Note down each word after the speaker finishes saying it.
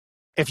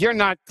if you're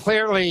not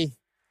clearly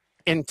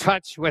in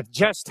touch with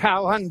just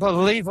how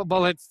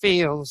unbelievable it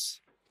feels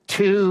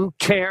to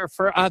care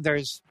for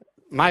others,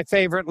 my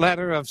favorite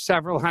letter of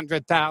several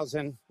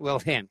 100,000 will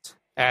hint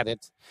at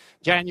it.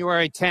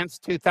 January 10th,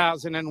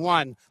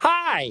 2001.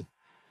 Hi,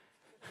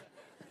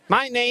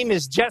 my name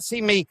is Jesse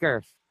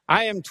Meeker.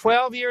 I am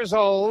 12 years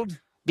old.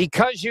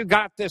 Because you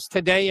got this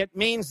today, it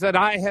means that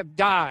I have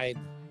died.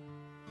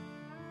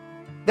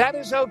 That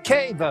is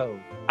okay, though.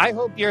 I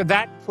hope you're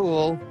that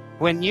cool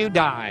when you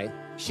die.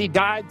 She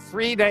died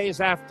 3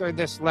 days after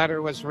this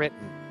letter was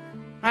written.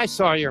 I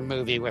saw your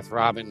movie with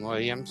Robin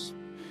Williams.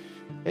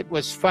 It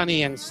was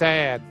funny and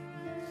sad.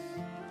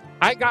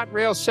 I got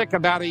real sick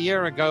about a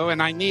year ago,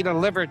 and I need a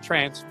liver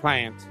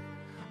transplant.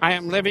 I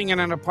am living in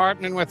an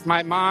apartment with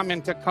my mom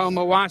in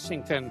Tacoma,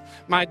 Washington.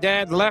 My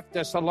dad left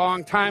us a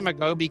long time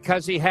ago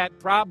because he had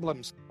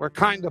problems. We're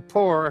kind of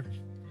poor.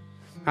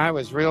 I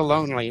was real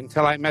lonely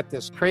until I met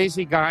this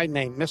crazy guy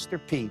named Mr.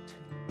 Pete.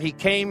 He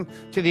came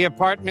to the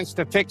apartments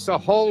to fix a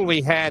hole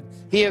we had.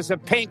 He is a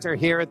painter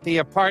here at the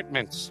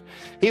apartments.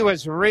 He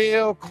was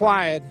real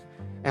quiet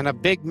and a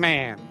big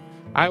man.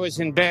 I was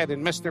in bed,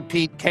 and Mr.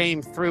 Pete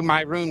came through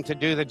my room to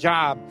do the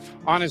job.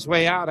 On his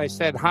way out, I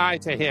said hi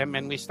to him,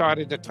 and we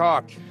started to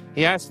talk.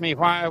 He asked me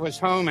why I was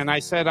home, and I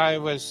said I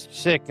was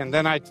sick, and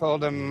then I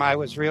told him I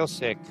was real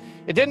sick.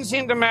 It didn't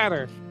seem to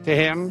matter to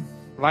him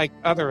like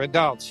other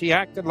adults. He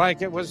acted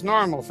like it was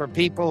normal for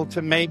people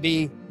to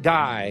maybe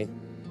die.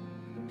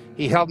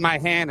 He held my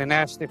hand and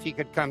asked if he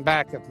could come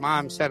back if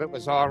Mom said it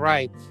was all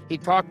right. He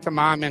talked to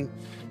Mom and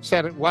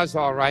said it was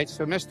all right,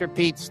 so Mr.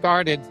 Pete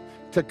started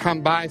to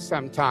come by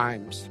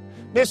sometimes.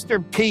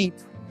 Mr.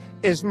 Pete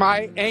is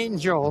my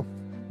angel,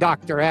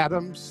 Dr.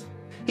 Adams.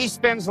 He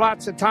spends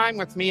lots of time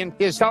with me, and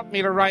he has helped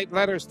me to write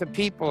letters to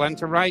people and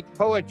to write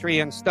poetry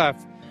and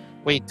stuff.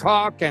 We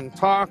talk and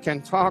talk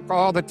and talk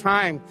all the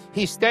time.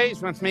 He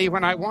stays with me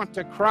when I want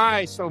to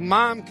cry so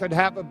Mom could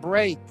have a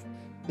break.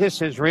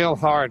 This is real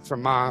hard for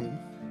Mom.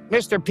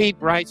 Mr. Pete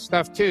writes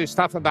stuff too,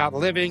 stuff about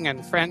living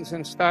and friends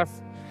and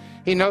stuff.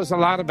 He knows a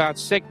lot about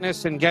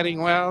sickness and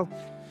getting well.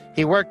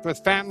 He worked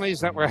with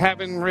families that were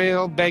having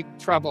real big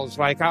troubles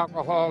like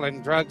alcohol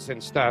and drugs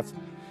and stuff.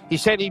 He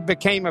said he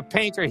became a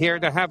painter here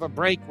to have a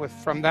break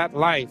from that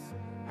life.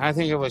 I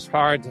think it was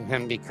hard to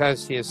him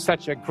because he is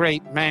such a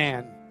great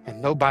man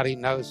and nobody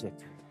knows it.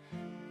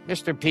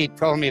 Mr. Pete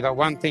told me the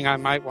one thing I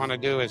might want to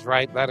do is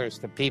write letters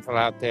to people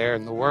out there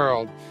in the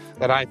world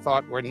that I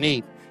thought were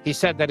neat. He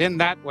said that in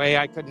that way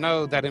I could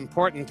know that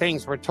important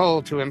things were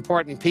told to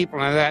important people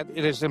and that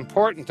it is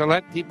important to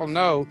let people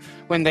know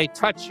when they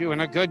touch you in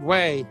a good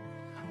way.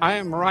 I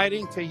am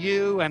writing to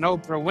you and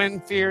Oprah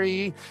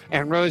Winfrey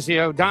and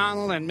Rosie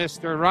O'Donnell and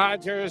Mr.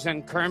 Rogers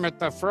and Kermit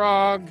the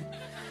Frog.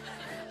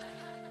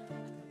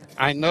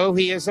 I know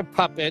he is a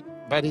puppet,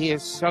 but he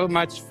is so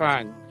much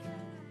fun.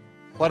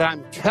 What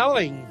I'm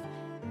telling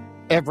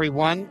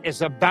everyone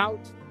is about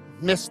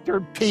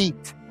Mr.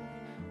 Pete.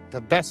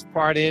 The best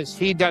part is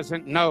he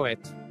doesn't know it.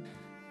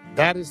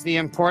 That is the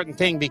important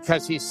thing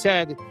because he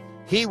said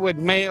he would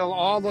mail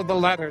all of the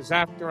letters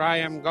after I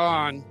am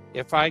gone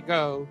if I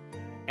go.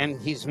 And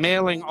he's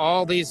mailing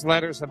all these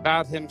letters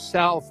about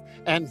himself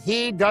and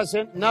he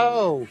doesn't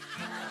know.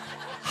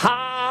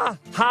 Ha,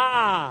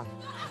 ha.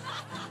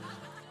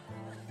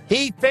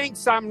 He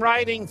thinks I'm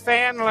writing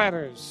fan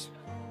letters.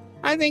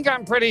 I think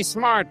I'm pretty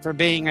smart for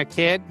being a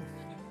kid.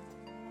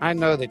 I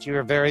know that you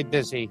are very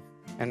busy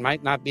and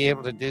might not be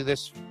able to do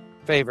this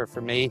favor for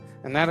me,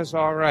 and that is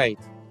all right.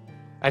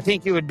 I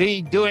think you would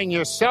be doing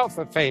yourself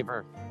a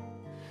favor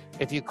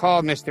if you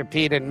called Mr.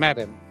 Pete and met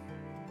him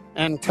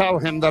and tell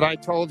him that I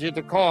told you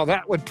to call.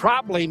 That would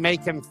probably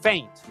make him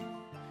faint.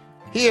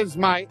 He is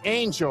my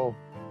angel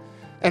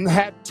and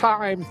had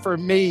time for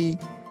me.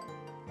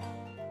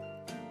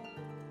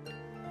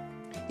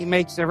 He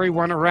makes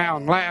everyone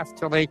around laugh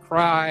till they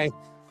cry.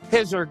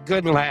 His are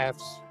good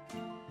laughs.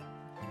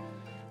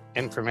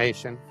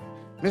 Information.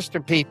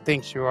 Mr. Pete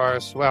thinks you are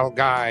a swell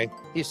guy.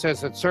 He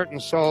says that certain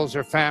souls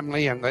are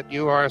family and that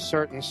you are a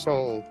certain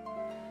soul.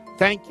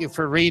 Thank you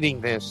for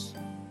reading this.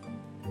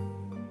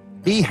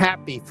 Be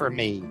happy for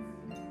me.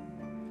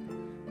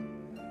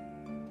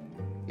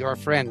 Your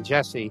friend,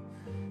 Jessie.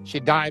 She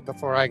died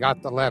before I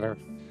got the letter.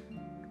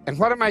 And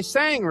what am I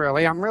saying,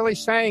 really? I'm really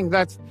saying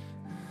that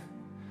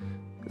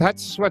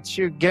that's what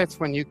you get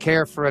when you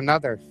care for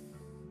another.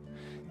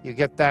 You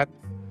get that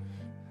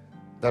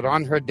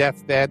on her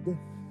deathbed.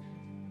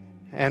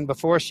 And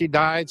before she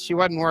died, she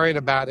wasn't worried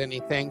about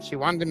anything. She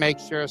wanted to make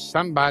sure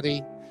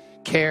somebody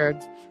cared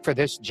for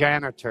this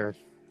janitor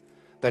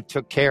that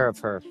took care of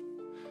her.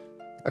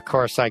 Of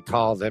course, I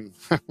called him.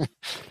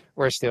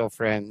 We're still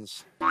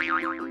friends.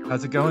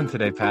 How's it going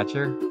today,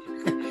 Patcher?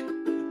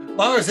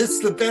 Lars, it's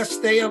the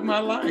best day of my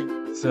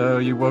life. So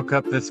you woke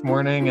up this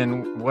morning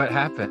and what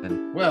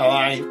happened? Well,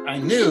 I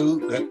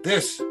knew that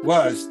this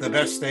was the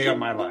best day of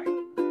my life.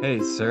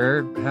 Hey,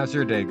 sir, how's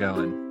your day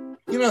going?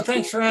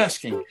 Thanks for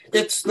asking.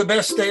 It's the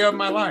best day of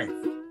my life.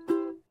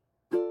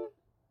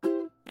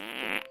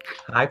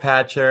 Hi,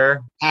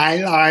 Patcher. Hi,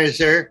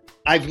 Larser.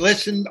 I've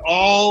listened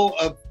all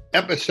of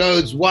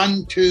episodes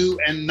 1, 2,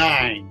 and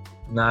 9.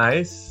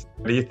 Nice.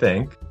 What do you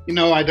think? You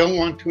know, I don't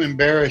want to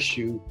embarrass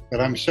you, but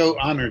I'm so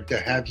honored to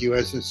have you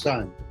as a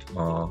son.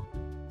 Aw.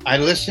 I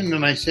listened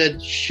and I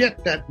said,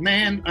 shit, that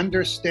man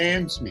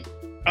understands me.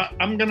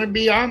 I'm going to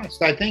be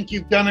honest. I think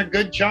you've done a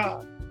good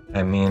job.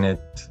 I mean,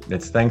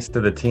 it's thanks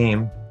to the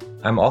team.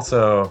 I'm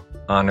also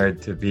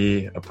honored to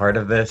be a part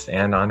of this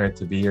and honored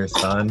to be your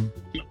son.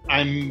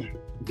 I'm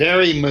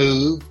very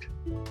moved.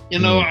 You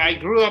know, I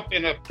grew up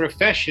in a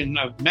profession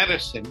of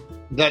medicine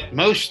that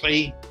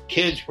mostly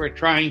kids were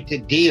trying to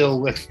deal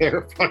with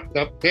their fucked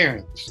up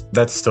parents.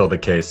 That's still the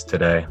case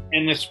today.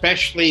 And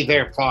especially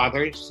their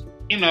fathers.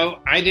 You know,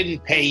 I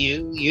didn't pay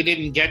you. You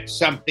didn't get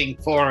something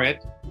for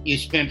it. You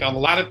spent a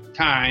lot of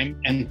time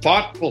and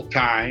thoughtful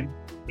time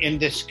in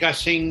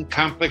discussing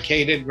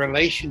complicated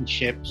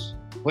relationships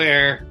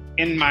where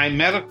in my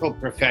medical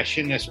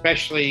profession,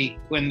 especially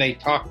when they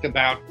talked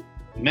about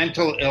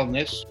mental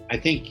illness, I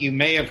think you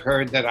may have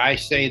heard that I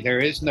say there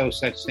is no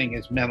such thing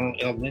as mental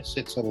illness.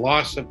 It's a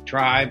loss of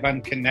drive,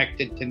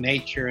 unconnected to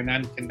nature and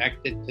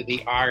unconnected to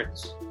the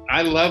arts.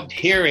 I loved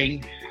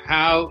hearing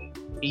how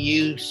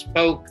you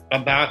spoke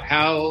about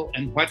how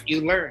and what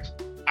you learned.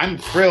 I'm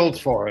thrilled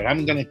for it.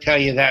 I'm going to tell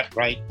you that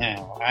right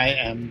now. I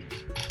am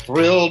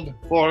thrilled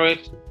for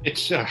it.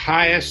 It's the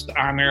highest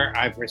honor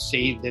I've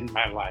received in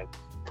my life.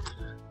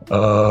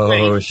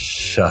 Oh,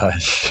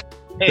 shush.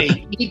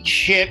 Hey, eat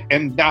shit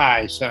and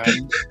die,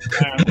 son.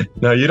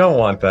 No, you don't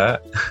want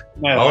that.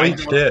 No, I'll eat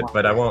shit,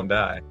 but I won't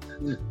die.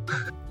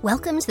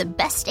 Welcome to the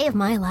best day of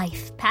my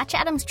life, Patch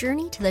Adams'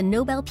 journey to the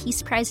Nobel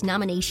Peace Prize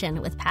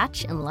nomination with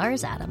Patch and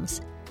Lars Adams.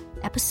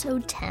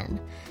 Episode 10.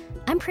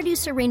 I'm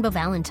producer Rainbow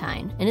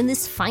Valentine, and in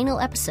this final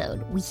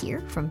episode, we hear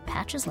from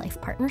Patch's life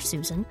partner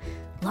Susan.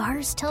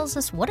 Lars tells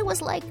us what it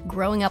was like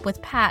growing up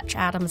with Patch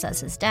Adams as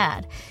his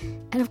dad.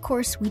 And of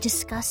course, we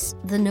discuss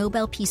the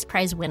Nobel Peace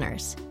Prize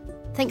winners.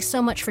 Thanks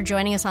so much for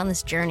joining us on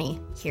this journey.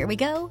 Here we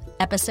go,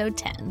 episode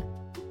 10.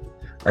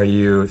 Are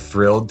you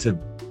thrilled to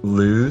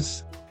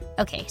lose?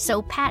 Okay,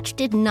 so Patch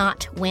did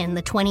not win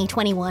the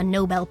 2021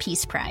 Nobel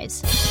Peace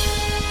Prize.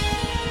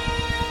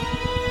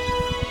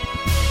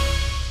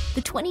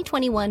 The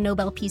 2021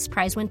 Nobel Peace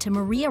Prize went to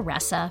Maria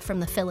Ressa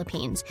from the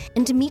Philippines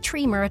and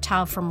Dmitry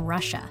Muratov from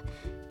Russia,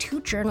 two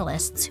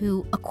journalists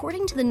who,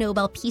 according to the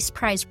Nobel Peace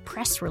Prize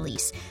press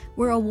release,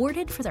 were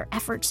awarded for their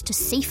efforts to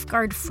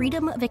safeguard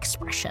freedom of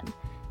expression,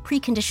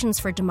 preconditions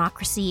for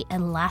democracy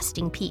and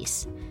lasting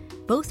peace.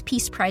 Both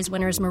Peace Prize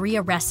winners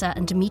Maria Ressa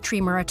and Dmitry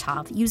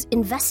Muratov use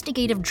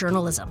investigative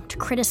journalism to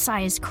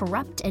criticize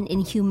corrupt and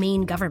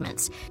inhumane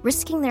governments,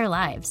 risking their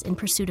lives in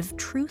pursuit of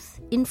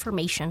truth,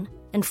 information,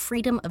 and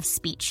freedom of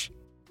speech.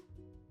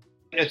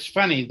 It's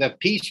funny, the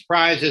Peace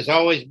Prize has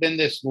always been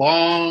this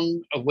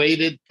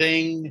long-awaited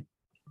thing.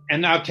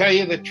 And I'll tell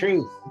you the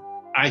truth.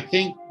 I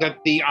think that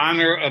the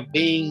honor of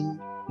being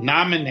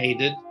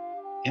nominated,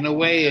 in a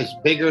way, is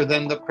bigger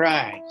than the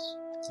prize.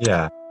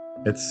 Yeah,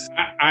 it's...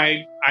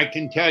 I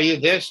can tell you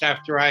this,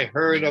 after I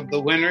heard of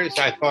the winners,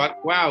 I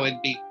thought, wow,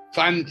 it'd be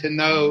fun to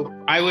know.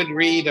 I would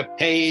read a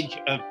page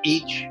of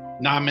each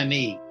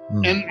nominee.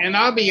 And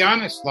I'll be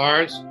honest,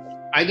 Lars,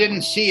 I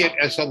didn't see it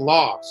as a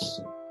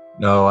loss.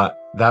 No,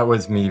 that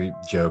was me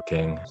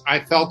joking. I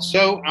felt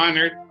so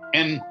honored,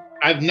 and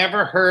I've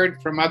never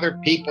heard from other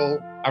people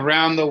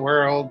around the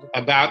world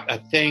about a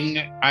thing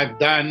I've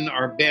done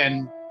or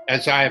been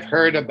as I've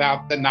heard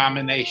about the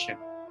nomination.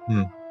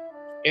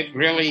 It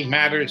really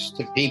matters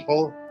to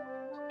people.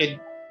 It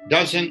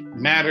doesn't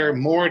matter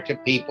more to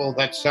people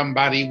that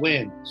somebody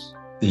wins.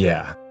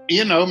 Yeah.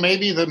 You know,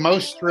 maybe the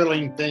most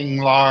thrilling thing,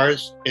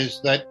 Lars, is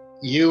that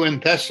you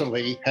and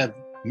Thessaly have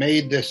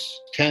made this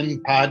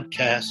 10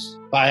 podcasts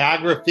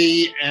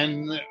biography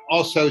and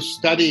also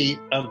study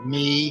of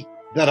me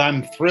that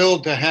I'm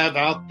thrilled to have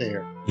out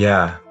there.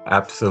 Yeah,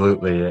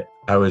 absolutely.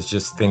 I was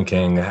just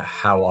thinking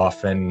how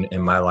often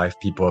in my life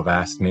people have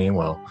asked me,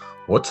 well,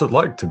 what's it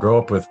like to grow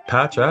up with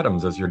Patch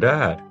Adams as your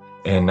dad?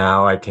 And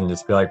now I can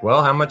just be like,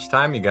 well, how much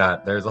time you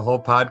got? There's a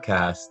whole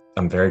podcast.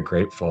 I'm very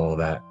grateful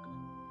that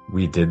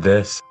we did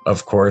this,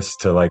 of course,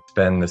 to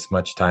spend this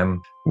much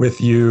time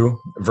with you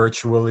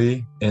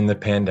virtually in the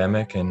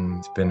pandemic, and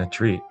it's been a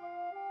treat.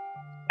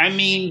 I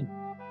mean,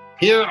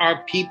 here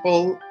are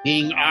people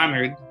being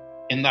honored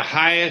in the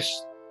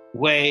highest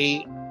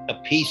way a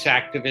peace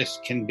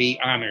activist can be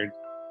honored,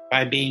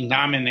 by being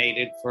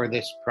nominated for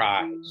this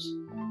prize.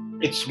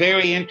 It's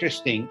very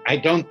interesting. I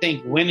don't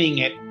think winning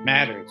it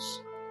matters.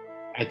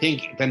 I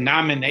think the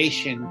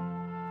nomination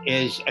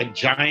is a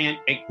giant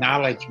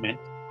acknowledgement.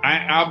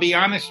 I'll be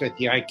honest with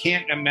you, I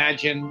can't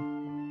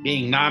imagine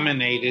being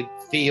nominated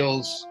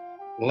feels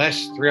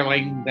less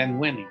thrilling than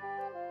winning.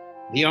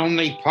 The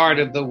only part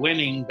of the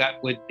winning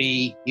that would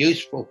be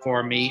useful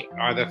for me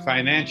are the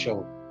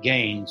financial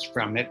gains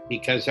from it,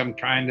 because I'm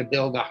trying to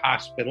build a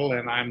hospital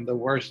and I'm the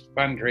worst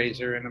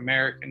fundraiser in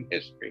American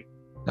history.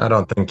 I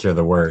don't think you're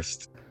the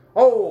worst.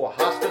 Oh, a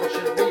hospital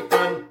should be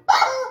fun.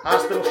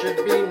 Hospital should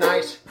be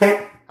nice.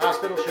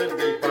 Hospital should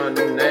be fun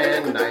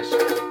and nice.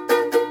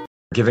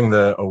 Giving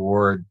the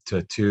award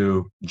to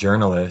two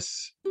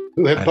journalists,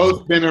 who have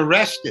both been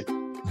arrested.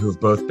 Who've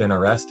both been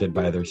arrested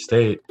by their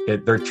state.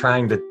 They're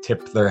trying to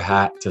tip their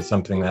hat to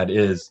something that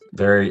is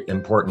very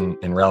important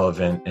and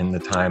relevant in the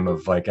time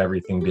of like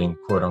everything being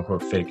quote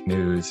unquote fake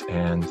news.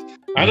 And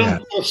I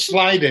don't feel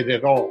slighted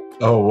at all.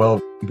 Oh,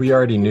 well, we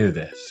already knew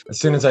this. As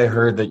soon as I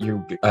heard that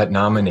you got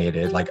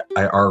nominated, like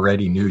I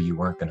already knew you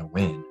weren't going to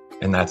win.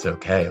 And that's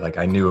okay. Like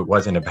I knew it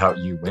wasn't about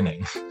you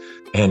winning.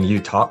 And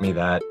you taught me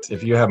that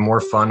if you have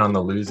more fun on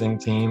the losing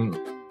team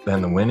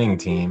than the winning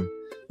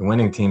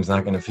team's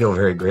not going to feel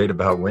very great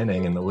about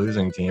winning. And the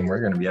losing team,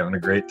 we're going to be having a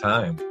great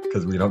time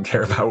because we don't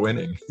care about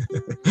winning.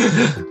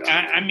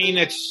 I mean,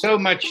 it's so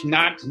much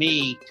not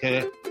me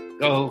to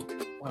go,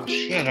 well,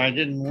 shit, I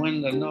didn't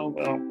win the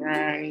Nobel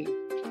Prize.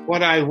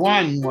 What I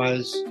won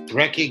was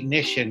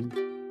recognition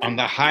on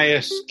the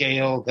highest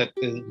scale that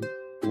the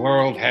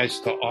world has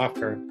to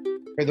offer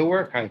for the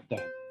work I've done.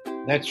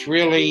 That's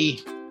really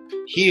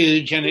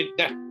huge. And it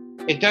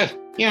does,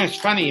 it's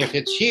funny if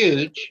it's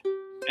huge,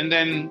 and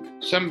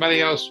then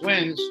somebody else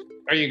wins,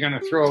 are you going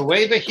to throw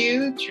away the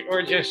huge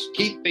or just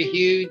keep the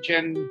huge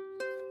and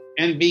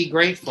be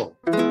grateful?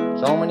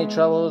 So many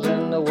troubles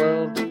in the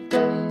world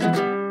today,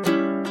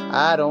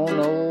 I don't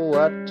know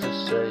what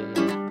to say.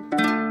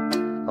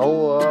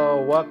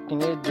 Oh, what can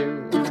you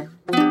do?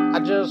 I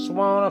just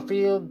want to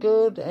feel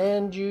good,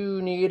 and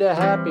you need a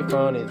happy,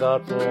 funny,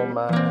 thoughtful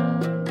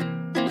mind.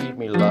 Keep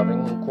me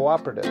loving,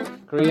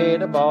 cooperative,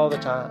 creative all the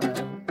time.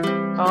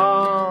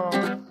 Oh,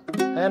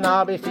 and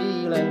I'll be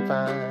feeling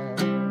fine.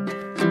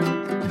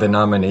 The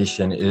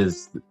nomination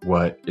is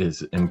what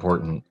is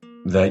important.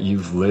 That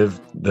you've lived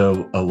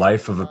a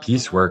life of a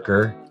peace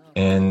worker,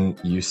 and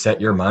you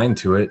set your mind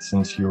to it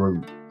since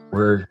you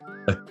were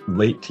a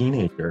late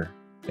teenager.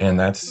 And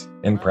that's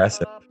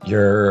impressive.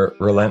 Your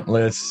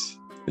relentless,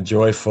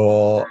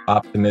 joyful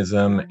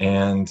optimism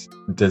and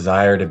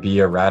desire to be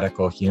a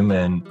radical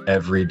human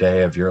every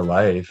day of your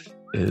life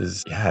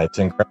it's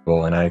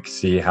incredible. And I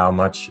see how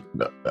much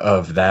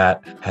of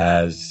that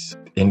has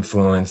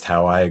influenced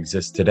how I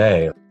exist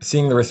today.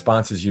 Seeing the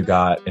responses you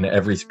got in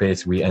every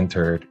space we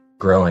entered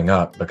growing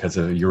up because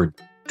of you were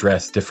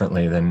dressed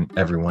differently than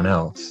everyone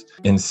else,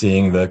 and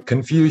seeing the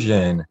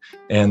confusion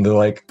and the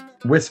like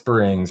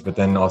whisperings, but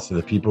then also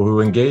the people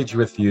who engaged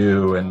with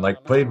you and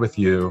like played with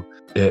you,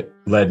 it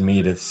led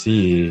me to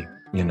see,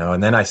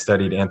 and then I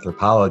studied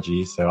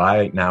anthropology. So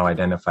I now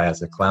identify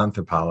as a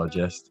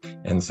clownthropologist.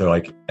 And so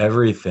like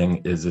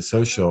everything is a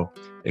social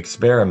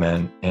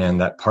experiment. And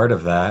that part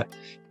of that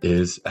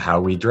is how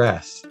we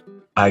dress.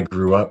 I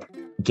grew up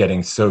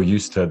getting so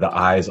used to the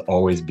eyes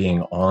always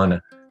being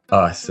on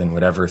us in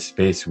whatever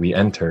space we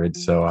entered.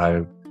 So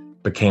I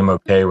became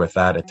okay with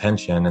that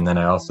attention. And then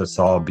I also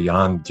saw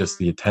beyond just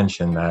the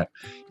attention that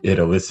it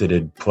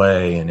elicited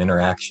play and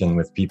interaction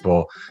with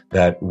people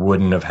that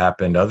wouldn't have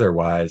happened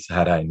otherwise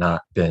had I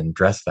not been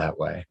dressed that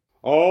way.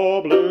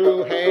 Oh,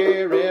 blue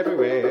hair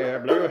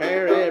everywhere.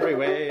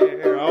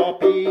 All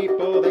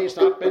people, they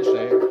stop and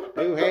stare.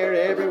 Blue hair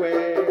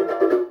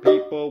everywhere.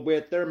 People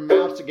with their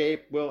mouths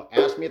agape will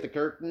ask me if the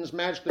curtains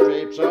match the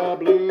drapes. Oh,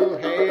 blue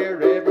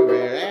hair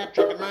everywhere. I'm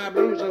trucking my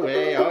blues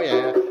away. Oh,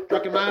 yeah,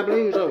 trucking my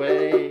blues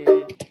away.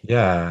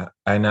 Yeah,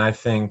 and I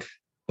think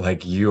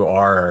like you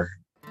are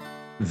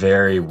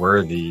very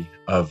worthy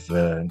of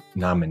the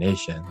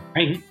nomination.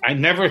 I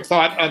never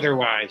thought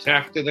otherwise.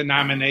 After the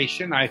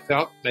nomination, I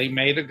felt they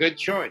made a good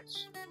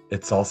choice.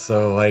 It's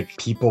also like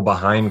people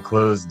behind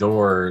closed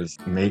doors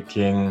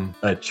making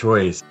a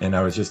choice. And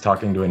I was just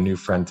talking to a new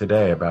friend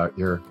today about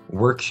your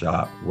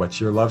workshop. What's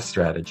your love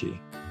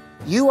strategy?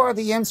 You are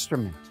the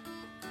instrument,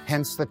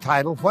 hence the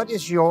title. What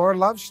is your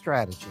love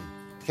strategy?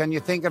 Can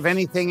you think of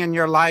anything in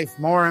your life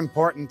more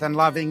important than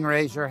loving?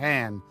 Raise your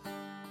hand.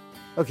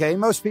 Okay,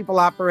 most people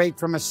operate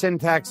from a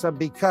syntax of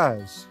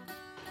because.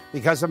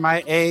 Because of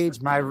my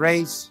age, my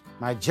race,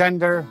 my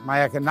gender,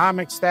 my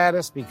economic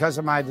status, because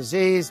of my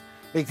disease,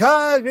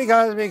 because.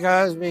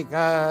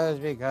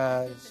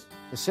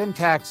 The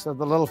syntax of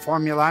the little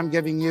formula I'm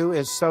giving you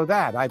is so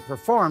that I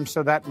perform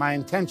so that my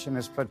intention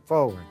is put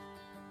forward.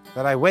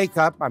 That I wake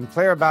up, I'm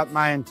clear about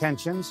my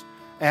intentions,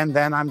 and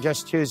then I'm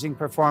just choosing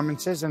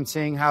performances and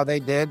seeing how they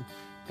did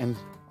and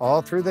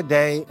all through the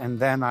day, and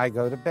then I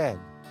go to bed.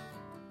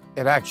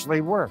 It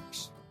actually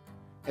works.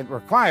 It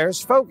requires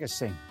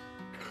focusing.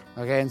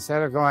 Okay,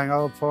 instead of going,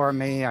 oh, poor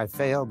me, I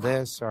failed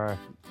this, or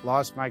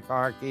lost my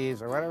car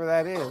keys, or whatever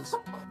that is,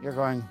 you're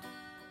going,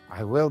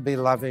 I will be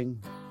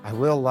loving, I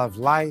will love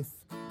life,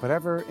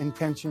 whatever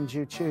intentions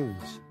you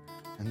choose,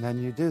 and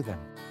then you do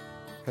them.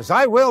 Because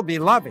I will be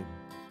loving.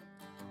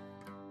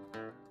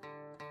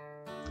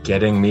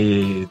 Getting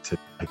me to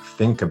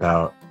think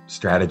about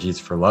strategies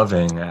for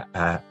loving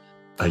at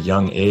a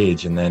young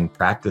age and then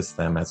practice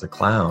them as a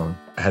clown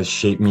has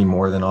shaped me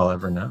more than I'll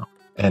ever know.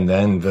 And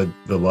then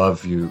the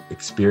love you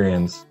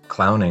experience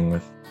clowning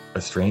with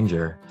a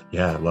stranger.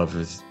 Yeah, love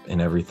is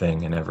in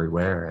everything and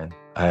everywhere. And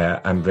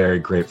I'm very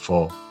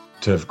grateful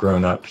to have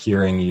grown up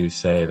hearing you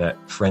say that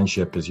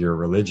friendship is your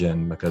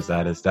religion, because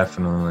that is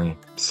definitely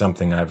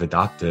something I've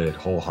adopted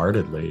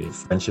wholeheartedly.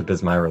 Friendship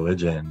is my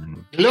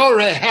religion.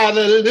 Glory,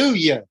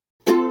 hallelujah.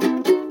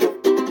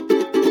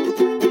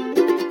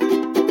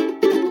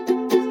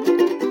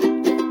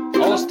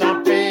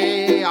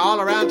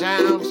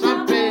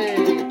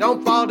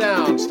 don't fall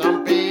down.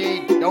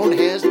 Stumpy, don't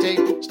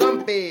hesitate.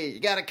 Stumpy, you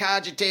gotta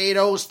cogitate.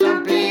 Oh,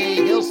 Stumpy,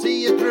 he'll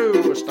see you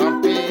through.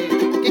 Stumpy,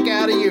 kick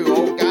out of you.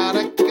 Oh,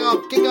 gotta kick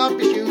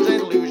off your shoes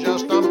and lose your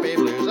Stumpy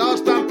blues. Oh,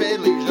 Stumpy,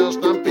 lose your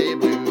Stumpy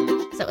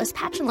blues. So as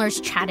Patch and Lars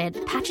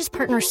chatted, Patch's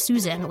partner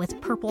Susan, with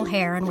purple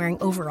hair and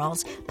wearing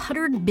overalls,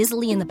 puttered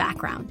busily in the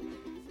background.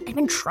 I'd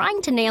been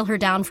trying to nail her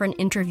down for an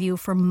interview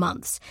for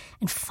months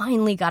and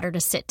finally got her to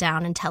sit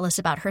down and tell us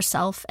about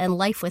herself and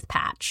life with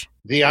Patch.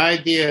 The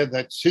idea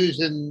that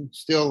Susan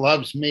still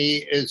loves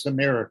me is a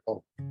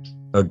miracle.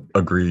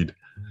 Agreed.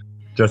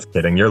 Just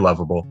kidding. You're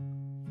lovable.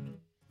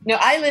 No,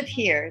 I live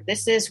here.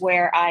 This is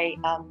where I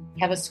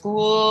have a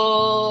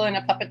school and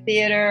a puppet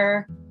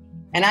theater.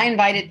 And I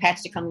invited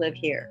Patch to come live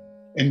here.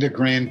 And a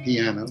grand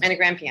piano. And a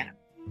grand piano.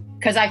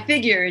 Because I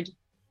figured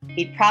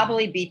he'd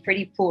probably be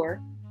pretty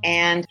poor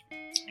and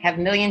have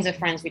millions of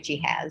friends, which he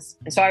has.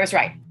 And so I was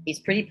right. He's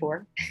pretty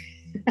poor.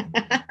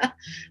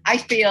 I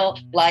feel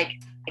like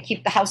I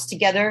keep the house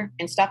together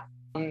and stuff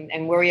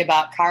and worry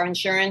about car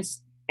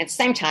insurance. At the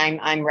same time,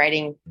 I'm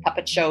writing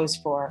puppet shows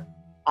for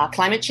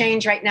climate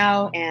change right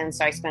now. And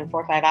so I spend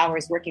 4 or 5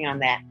 hours working on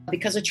that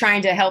because we're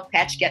trying to help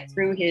Patch get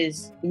through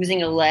his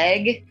losing a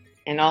leg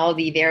and all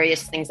the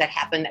various things that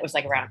happened. That was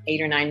like around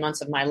 8 or 9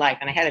 months of my life.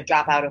 And I had to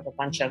drop out of a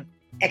bunch of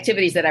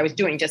activities that I was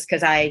doing just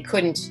because I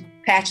couldn't.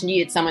 Patch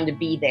needed someone to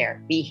be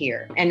there, be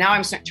here. And now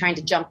I'm trying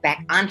to jump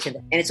back onto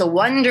them. And it's a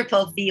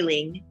wonderful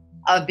feeling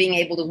of being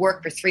able to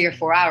work for 3 or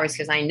 4 hours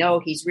because I know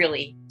he's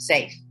really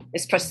safe.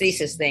 This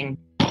prosthesis thing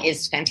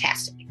is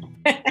fantastic.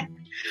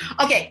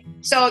 Okay,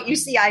 so you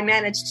see, I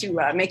managed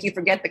to make you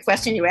forget the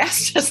question you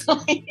asked.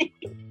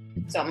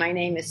 So my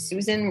name is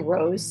Susan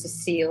Rose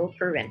Cecile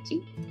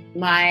Parenti.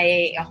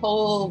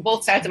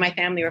 Both sides of my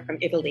family are from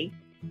Italy.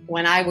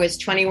 When I was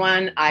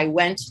 21, I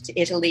went to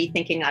Italy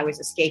thinking I was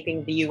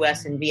escaping the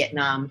U.S. and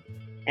Vietnam.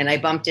 And I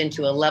bumped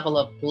into a level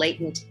of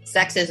blatant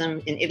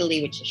sexism in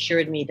Italy, which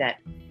assured me that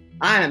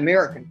I'm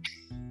American.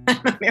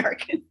 I'm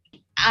American.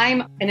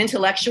 I'm an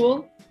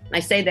intellectual. I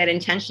say that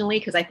intentionally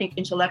because I think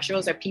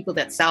intellectuals are people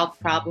that solve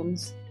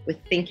problems with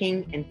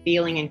thinking and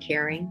feeling and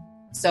caring.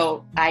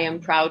 So I am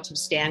proud to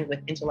stand with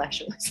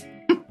intellectuals.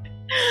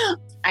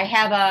 I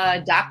have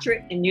a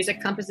doctorate in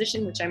music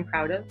composition, which I'm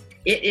proud of.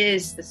 It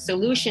is the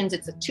solutions.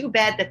 It's too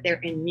bad that they're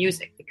in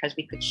music because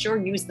we could sure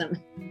use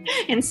them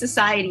in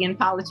society and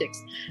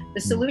politics.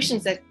 The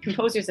solutions that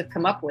composers have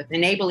come up with,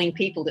 enabling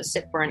people to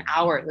sit for an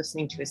hour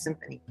listening to a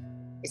symphony,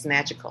 is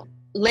magical.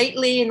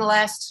 Lately, in the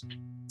last,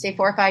 say,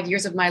 4 or 5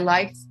 years of my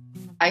life,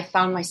 I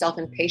found myself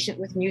impatient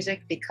with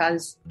music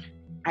because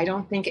I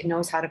don't think it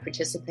knows how to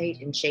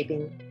participate in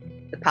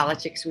shaping the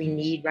politics we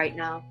need right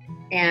now.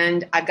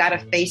 And I've got to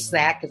face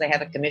that because I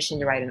have a commission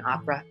to write an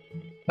opera.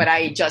 But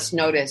I just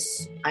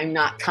notice I'm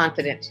not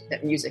confident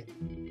that music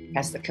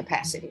has the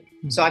capacity.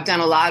 So I've done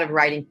a lot of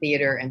writing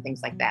theater and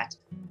things like that.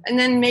 And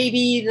then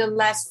maybe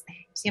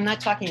I'm not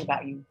talking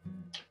about you.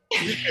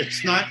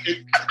 It's not.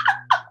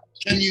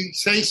 Can you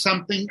say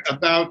something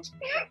about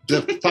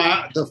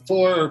the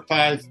 4 or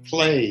 5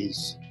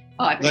 plays?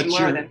 Oh, I've done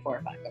more than 4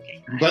 or 5.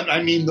 Okay. But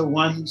I mean the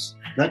ones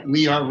that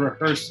we are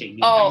rehearsing.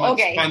 Oh,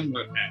 okay. Fun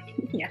with that.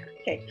 Yeah.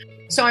 Okay.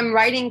 So I'm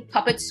writing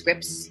puppet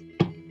scripts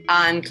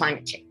on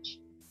climate change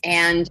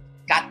and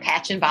got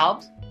Patch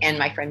involved and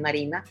my friend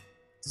Marina.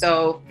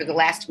 So for the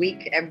last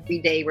week, every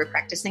day we're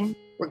practicing.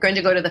 We're going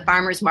to go to the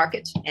farmer's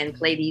market and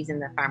play these in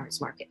the farmer's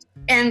market.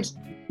 And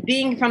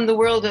being from the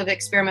world of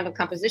experimental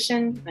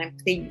composition, I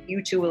think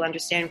you two will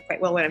understand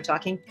quite well what I'm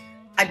talking.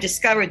 I've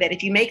discovered that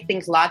if you make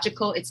things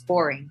logical, it's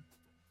boring.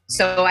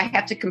 So I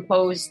have to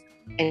compose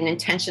an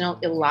intentional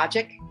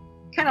illogic,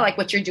 kind of like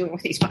what you're doing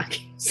with these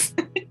podcasts.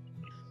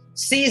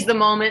 Seize the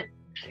moment,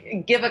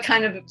 give a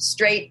kind of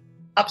straight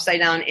upside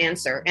down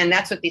answer. And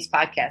that's what these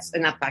podcasts,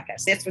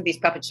 that's what these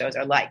puppet shows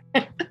are like.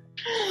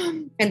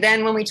 And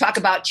then when we talk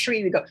about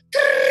tree, we go, I'm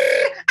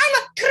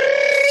a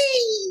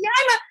tree.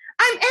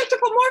 I'm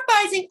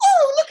anthropomorphizing.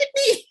 Oh, look at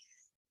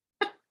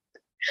me.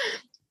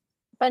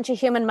 Bunch of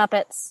human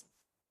Muppets.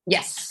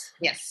 Yes.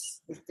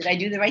 Did I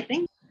do the right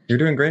thing? You're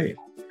doing great.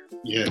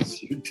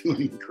 Yes, you're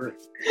doing great.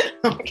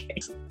 Okay.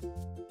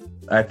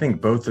 I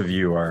think both of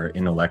you are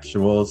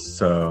intellectuals,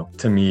 so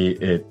to me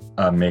it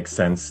makes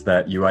sense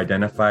that you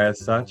identify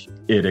as such.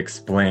 It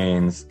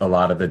explains a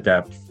lot of the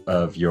depth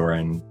of your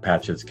and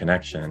Patch's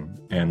connection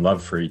and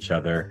love for each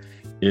other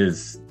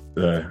is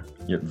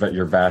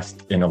your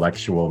vast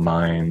intellectual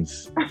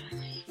minds.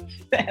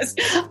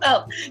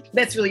 Well,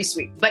 that's really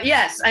sweet. But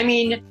yes, I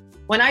mean,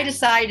 when I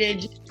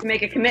decided to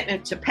make a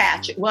commitment to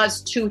Patch, it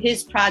was to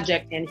his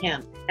project and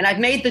him. And I've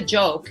made the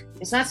joke,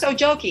 it's not so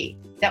jokey,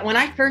 that when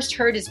I first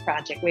heard his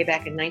project way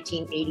back in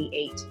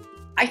 1988,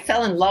 I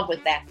fell in love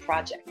with that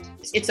project.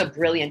 It's a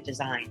brilliant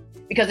design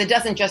because it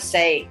doesn't just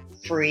say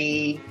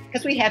free,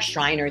 because we have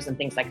Shriners and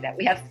things like that.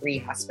 We have free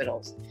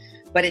hospitals,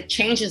 but it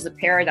changes the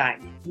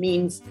paradigm. It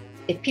means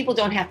if people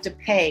don't have to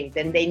pay,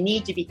 then they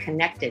need to be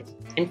connected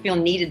and feel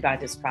needed by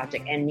this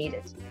project and need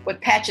it.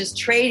 What Patch is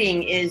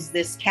trading is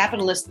this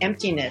capitalist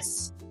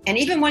emptiness. And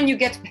even when you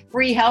get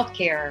free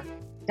healthcare,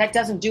 that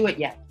doesn't do it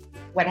yet.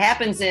 what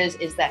happens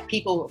is that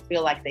people will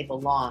feel like they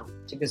belong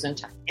to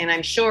Gesundheit. And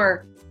I'm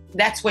sure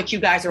that's what you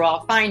guys are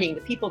all finding.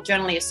 The people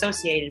generally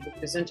associated with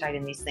Gesundheit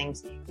and these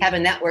things have a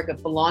network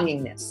of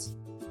belongingness.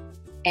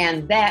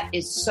 And that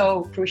is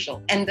so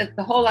crucial. And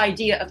the whole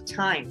idea of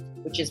time,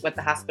 which is what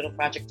the hospital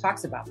project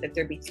talks about, that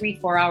there be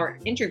 3-4 hour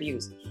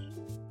interviews.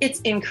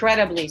 It's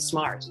incredibly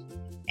smart.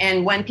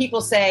 And when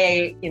people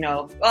say,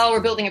 oh,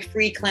 we're building a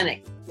free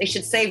clinic, they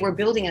should say we're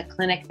building a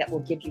clinic that will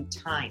give you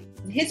time.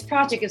 His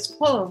project is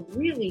full of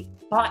really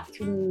thought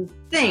through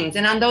things.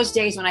 And on those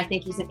days when I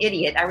think he's an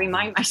idiot, I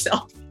remind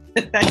myself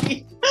that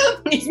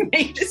he's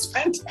made this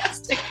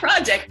fantastic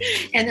project.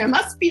 And there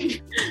must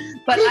be,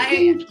 but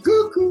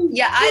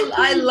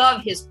I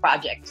love his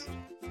project,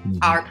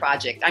 our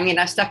project. I mean,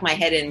 I've stuck my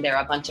head in there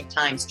a bunch of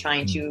times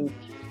trying to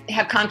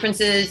have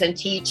conferences and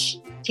teach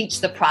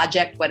the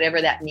project,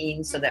 whatever that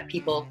means, so that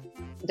people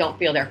don't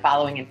feel they're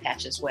following in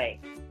Patch's way.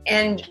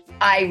 And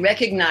I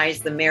recognize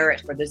the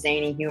merit for the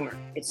zany humor.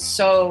 It's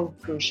so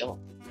crucial.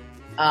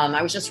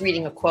 I was just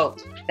reading a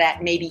quote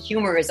that maybe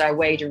humor is our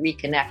way to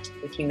reconnect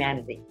with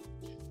humanity.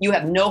 You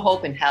have no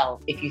hope in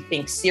hell if you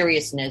think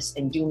seriousness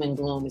and doom and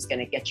gloom is going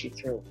to get you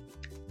through.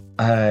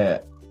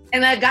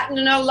 And I've gotten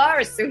to know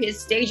Lars through his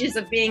stages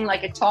of being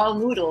like a tall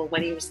noodle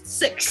when he was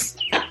 6.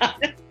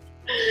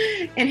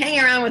 And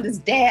hanging around with his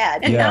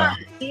dad and not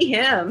see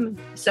him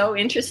so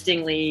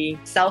interestingly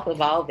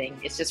self-evolving.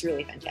 It's just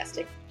really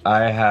fantastic.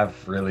 I have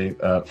really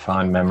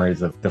fond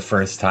memories of the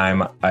first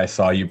time I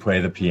saw you play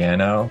the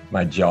piano.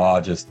 My jaw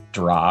just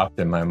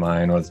dropped and my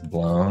mind was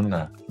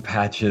blown.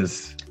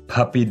 Patch's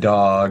puppy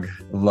dog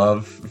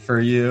love for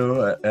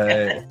you.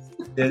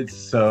 It's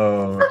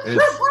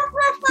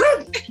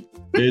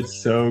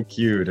so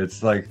cute.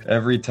 It's like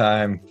every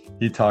time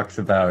he talks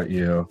about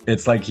you,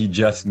 it's like he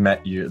just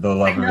met you, the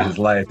love of his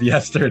life,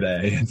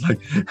 yesterday. It's like,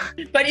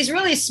 but he's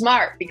really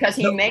smart because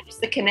he makes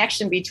the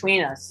connection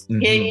between us.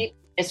 Mm-hmm. He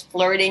is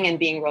flirting and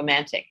being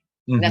romantic.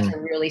 Mm-hmm. That's a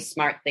really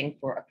smart thing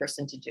for a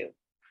person to do.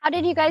 How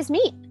did you guys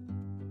meet?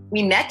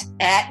 We met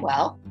at,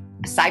 a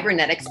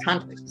cybernetics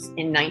conference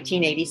in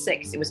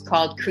 1986. It was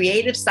called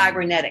Creative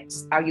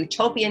Cybernetics, Our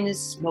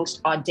Utopian's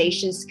Most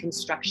Audacious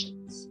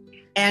Constructions.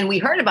 And we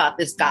heard about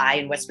this guy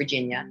in West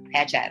Virginia,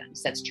 Patch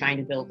Adams, that's trying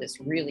to build this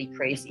really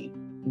crazy,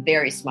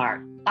 very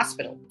smart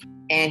hospital.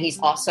 And he's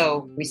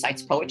also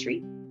recites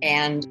poetry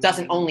and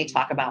doesn't only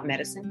talk about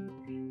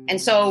medicine.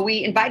 And so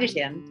we invited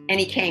him and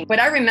he came.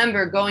 But I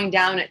remember going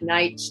down at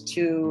night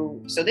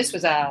so this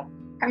was a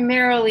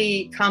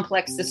primarily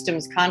complex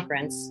systems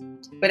conference.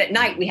 But at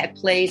night we had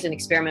plays and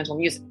experimental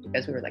music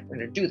because we were like, we're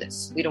going to do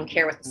this. We don't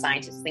care what the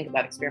scientists think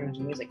about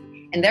experimental music.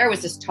 And there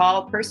was this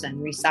tall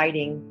person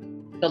reciting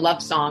the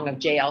love song of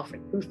J.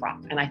 Alfred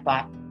Prufrock. And I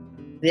thought,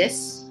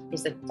 this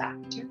is a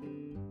doctor?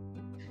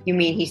 You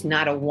mean he's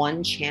not a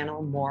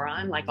one-channel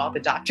moron like all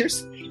the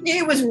doctors?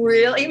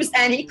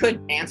 And he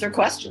could answer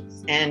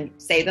questions and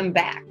say them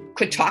back,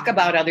 could talk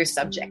about other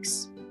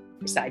subjects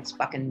besides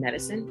fucking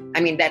medicine.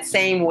 I mean, that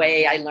same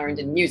way I learned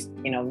in music,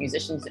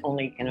 musicians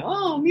only,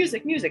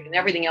 music, and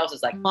everything else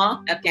is like,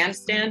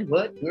 Afghanistan,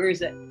 what, where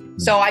is it?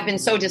 So I've been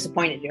so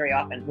disappointed very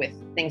often with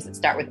things that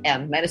start with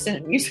M, medicine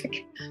and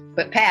music.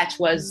 But Patch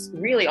was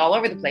really all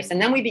over the place.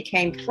 And then we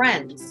became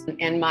friends.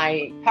 And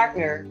my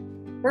partner,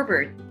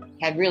 Herbert,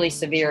 had really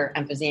severe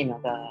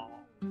emphysema.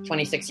 The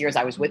 26 years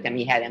I was with him,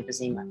 he had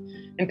emphysema.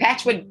 And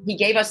Patch he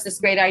gave us this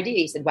great idea.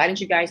 He said, why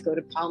don't you guys go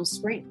to Palm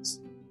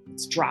Springs?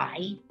 It's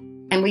dry.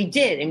 And we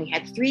did. And we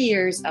had 3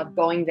 years of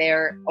going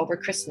there over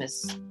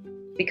Christmas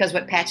because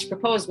what Patch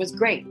proposed was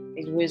great.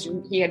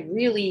 He had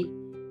really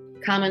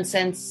common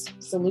sense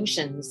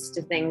solutions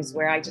to things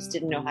where I just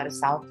didn't know how to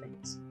solve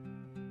things.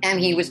 And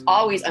he was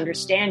always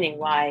understanding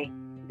why,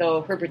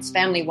 though Herbert's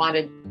family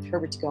wanted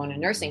Herbert to go in a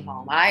nursing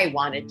home, I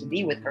wanted to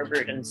be with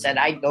Herbert and said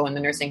I'd go in the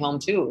nursing home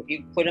too. If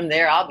you put him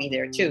there, I'll be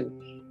there too.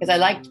 Because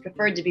I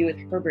preferred to be with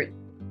Herbert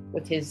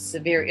with his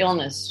severe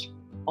illness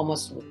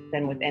almost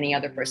than with any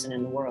other person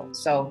in the world.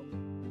 So,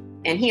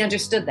 and he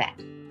understood that.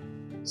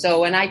 So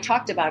when I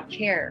talked about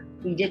care,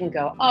 he didn't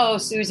go, oh,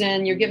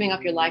 Susan, you're giving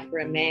up your life for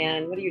a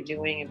man. What are you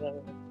doing?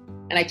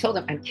 And I told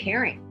him, I'm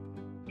caring.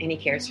 And he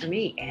cares for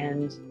me.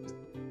 And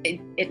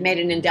it made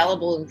an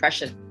indelible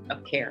impression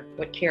of care,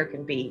 what care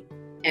can be.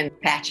 And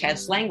Patch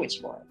has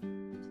language for it.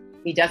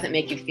 He doesn't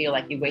make you feel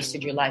like you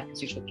wasted your life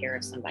because you took care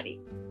of somebody.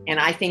 And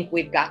I think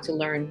we've got to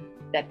learn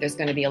that there's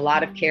going to be a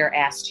lot of care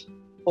asked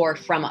for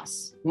from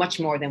us, much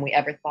more than we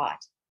ever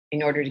thought,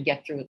 in order to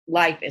get through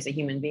life as a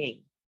human being.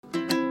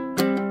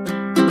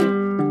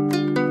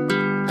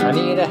 I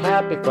need a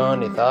happy,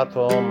 funny,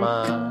 thoughtful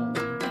mind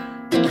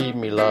to keep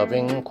me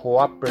loving,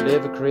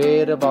 cooperative,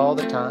 creative all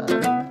the time.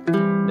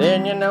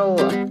 Then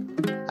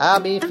I'll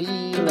be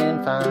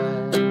feeling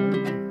fine.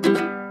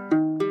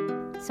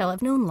 So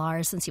I've known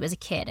Lars since he was a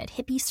kid at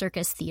Hippie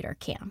Circus Theater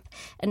Camp.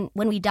 And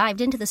when we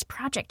dived into this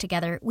project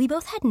together, we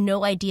both had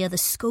no idea the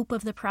scope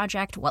of the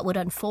project, what would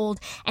unfold,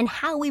 and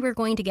how we were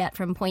going to get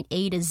from point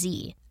A to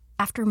Z.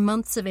 After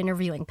months of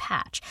interviewing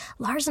Patch,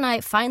 Lars and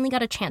I finally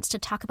got a chance to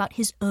talk about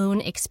his own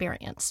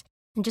experience.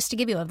 And just to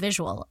give you a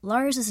visual,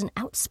 Lars is an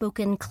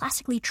outspoken,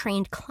 classically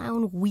trained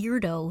clown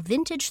weirdo,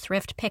 vintage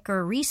thrift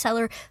picker,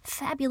 reseller,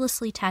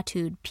 fabulously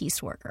tattooed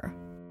piece worker.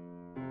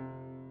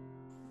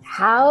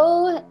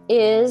 How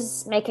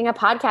is making a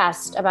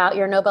podcast about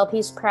your Nobel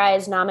Peace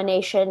Prize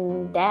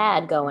nomination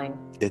dad going?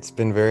 It's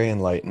been very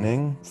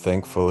enlightening.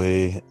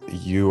 Thankfully,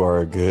 you are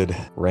a good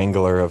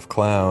wrangler of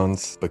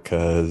clowns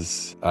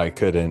because I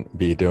couldn't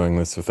be doing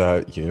this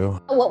without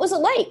you. What was it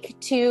like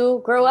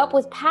to grow up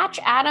with Patch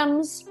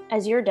Adams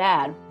as your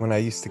dad? When I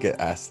used to get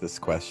asked this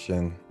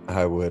question,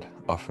 I would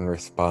often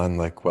respond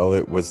like, well,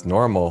 it was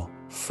normal.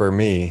 For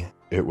me,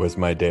 it was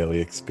my daily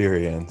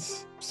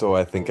experience. So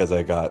I think as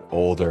I got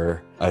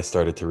older, I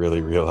started to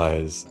really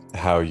realize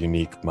how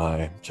unique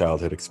my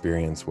childhood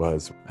experience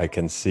was. I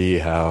can see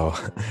how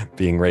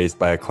being raised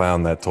by a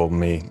clown that told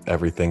me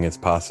everything is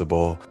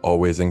possible,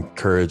 always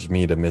encouraged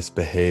me to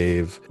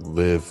misbehave,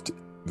 lived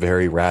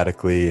very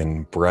radically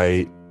and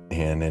bright,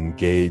 and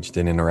engaged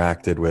and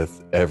interacted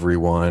with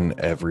everyone,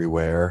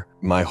 everywhere.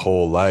 My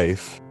whole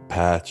life,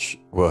 Patch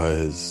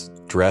was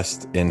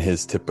dressed in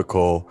his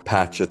typical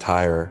Patch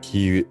attire.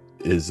 He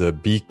is a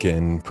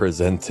beacon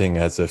presenting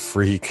as a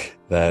freak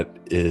that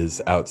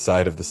is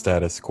outside of the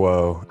status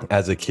quo.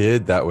 As a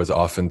kid, that was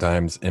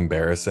oftentimes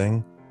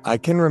embarrassing. I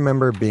can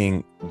remember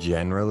being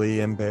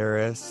generally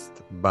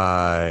embarrassed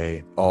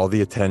by all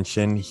the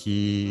attention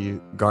he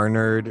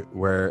garnered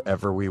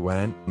wherever we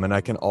went. And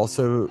I can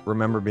also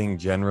remember being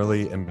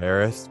generally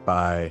embarrassed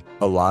by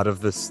a lot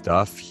of the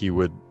stuff he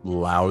would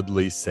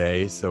loudly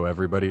say so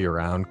everybody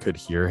around could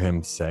hear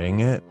him saying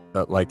it.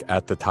 But like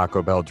at the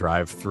Taco Bell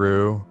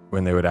drive-thru,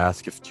 when they would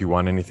ask if do you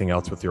want anything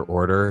else with your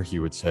order, he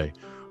would say,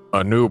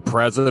 "A new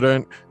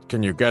president?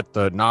 Can you get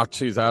the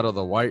Nazis out of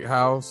the White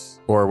House?"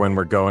 Or when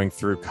we're going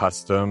through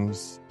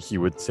customs, he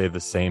would say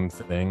the same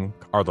thing.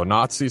 "Are the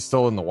Nazis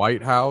still in the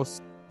White House?"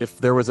 If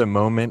there was a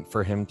moment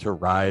for him to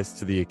rise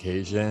to the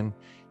occasion,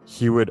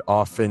 he would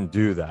often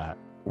do that.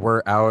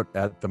 We're out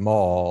at the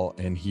mall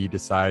and he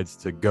decides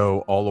to go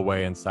all the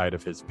way inside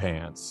of his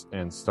pants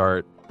and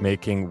start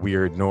making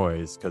weird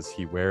noise because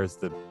he wears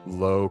the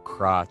low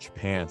crotch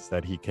pants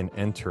that he can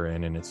enter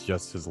in, and it's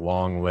just his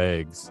long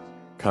legs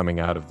coming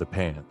out of the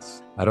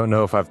pants. I don't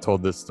know if I've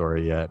told this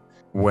story yet.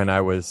 When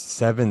I was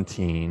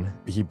 17,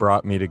 he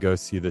brought me to go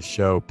see the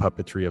show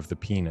Puppetry of the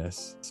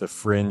Penis. It's a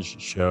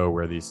fringe show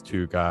where these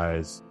two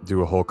guys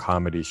do a whole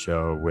comedy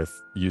show with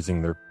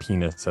using their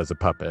penis as a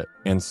puppet.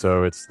 And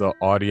so it's the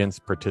audience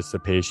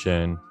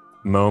participation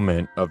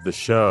moment of the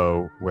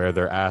show where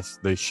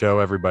they show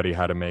everybody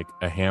how to make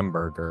a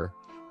hamburger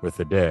with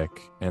a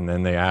dick. And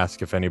then they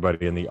ask if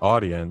anybody in the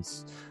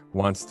audience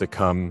wants to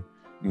come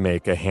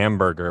make a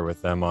hamburger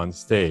with them on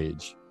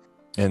stage.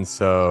 And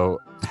so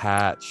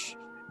Patch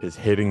is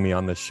hitting me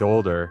on the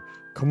shoulder.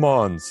 "Come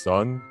on,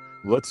 son,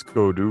 let's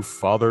go do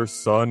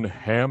father-son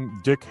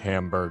dick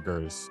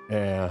hamburgers."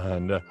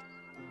 And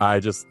I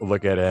just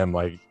look at him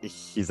like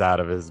he's out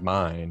of his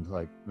mind.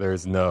 Like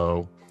there's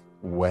no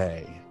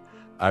way.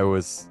 I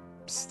was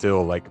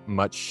still like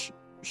much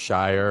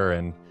shyer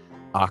and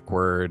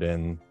awkward,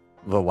 and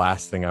the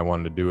last thing I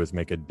wanted to do was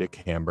make a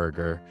dick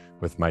hamburger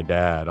with my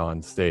dad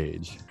on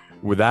stage.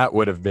 That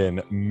would have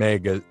been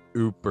mega,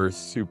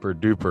 super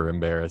duper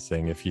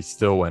embarrassing if he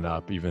still went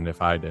up, even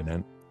if I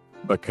didn't.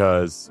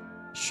 Because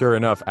sure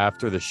enough,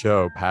 after the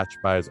show, Patch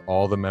buys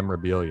all the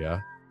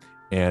memorabilia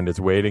and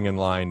is waiting in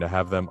line to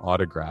have them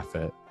autograph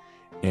it.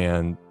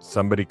 And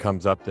somebody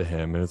comes up to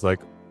him and is like,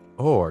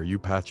 "Oh, are you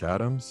Patch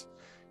Adams?"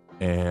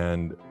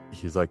 And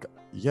he's like,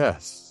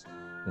 "Yes."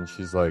 And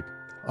she's like,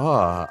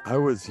 "I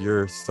was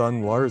your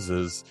son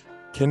Lars's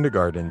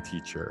kindergarten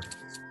teacher."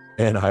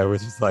 And I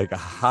was just like,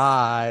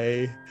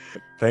 "Hi,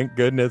 thank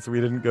goodness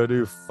we didn't go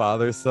do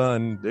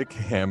father-son dick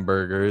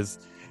hamburgers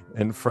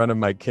in front of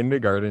my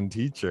kindergarten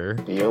teacher."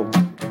 You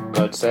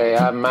could say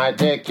I might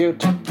take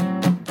cute,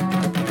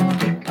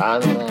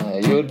 and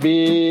you'd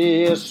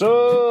be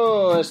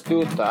so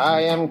astute.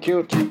 I am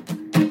cute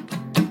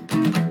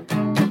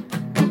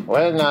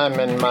when I'm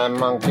in my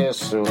monkey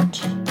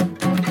suit.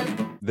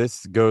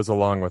 This goes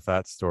along with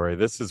that story.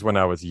 This is when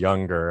I was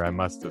younger. I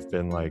must have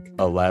been like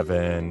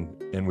 11,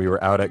 and we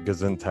were out at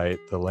Gesundheit,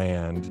 the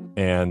land,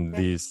 and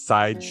these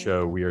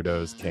sideshow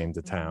weirdos came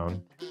to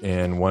town.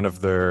 And one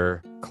of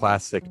their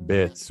classic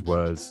bits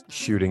was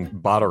shooting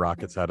bottle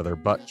rockets out of their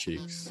butt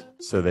cheeks.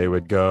 So they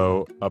would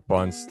go up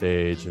on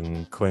stage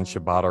and clinch a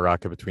bottle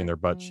rocket between their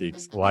butt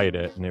cheeks, light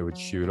it, and it would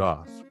shoot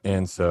off.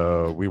 And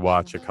so we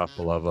watch a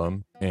couple of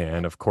them.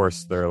 And of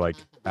course, they're like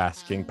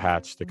asking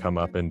Patch to come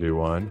up and do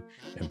one.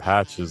 And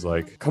Patch is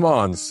like, "Come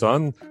on,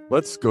 son,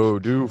 let's go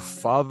do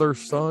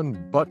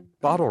father-son butt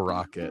bottle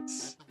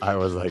rockets." I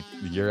was like,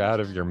 "You're out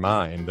of your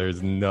mind.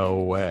 There's no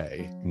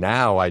way."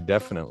 Now I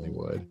definitely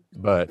would.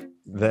 But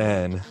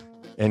then,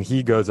 and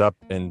he goes up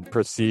and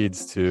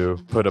proceeds to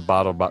put a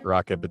bottle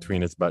rocket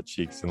between his butt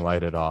cheeks and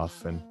light it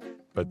off.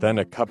 But then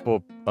a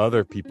couple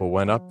other people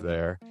went up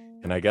there,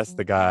 and I guess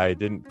the guy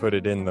didn't put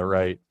it in the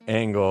right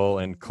angle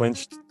and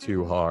clinched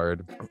too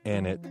hard,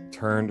 and it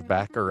turned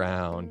back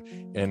around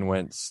and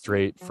went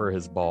straight for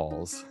his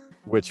balls,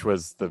 which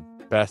was the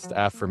best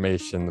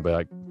affirmation to be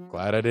like,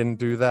 glad I didn't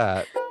do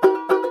that.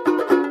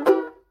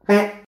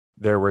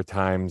 There were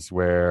times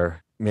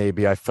where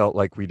maybe I felt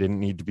like we didn't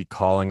need to be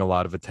calling a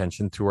lot of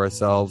attention to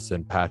ourselves,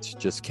 and Patch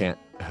just can't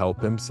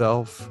help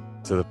himself,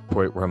 to the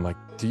point where I'm like,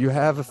 do you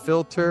have a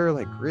filter?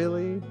 Like,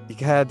 really? He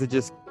had to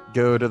just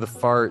go to the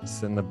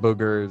farts and the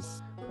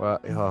boogers. Well,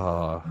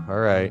 oh, all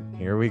right,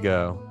 here we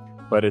go.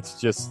 But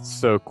it's just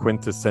so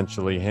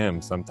quintessentially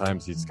him.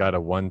 Sometimes he's got a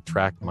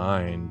one-track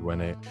mind when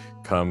it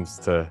comes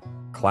to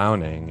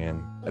clowning,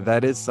 and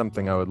that is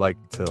something I would like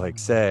to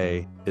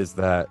say, is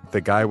that the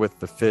guy with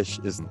the fish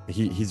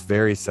he's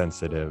very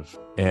sensitive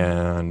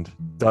and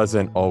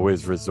doesn't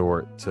always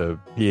resort to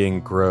being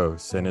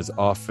gross, and is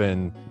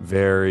often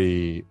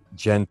very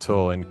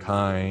gentle and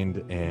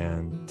kind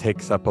and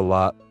takes up a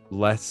lot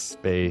less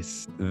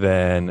space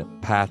than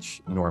Patch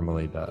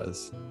normally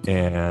does,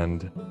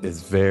 and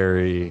is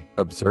very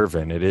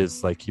observant. It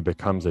is like he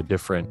becomes a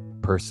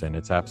different person.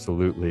 It's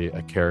absolutely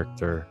a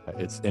character.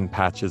 It's in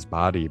Patch's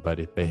body, but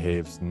it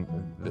behaves,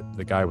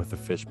 the guy with the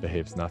fish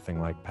behaves nothing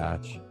like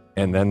Patch.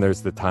 And then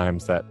there's the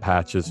times that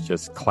Patch is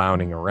just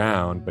clowning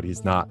around, but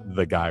he's not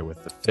the guy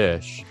with the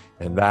fish.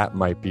 And that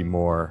might be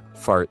more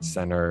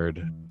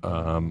fart-centered,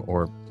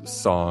 or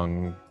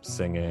song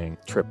singing,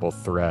 triple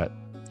threat,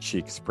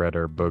 cheek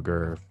spreader,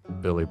 booger,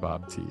 Billy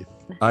Bob teeth.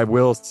 I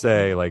will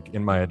say,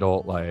 in my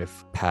adult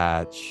life,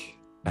 Patch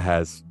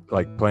has,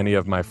 plenty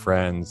of my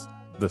friends,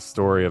 the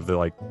story of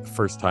the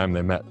first time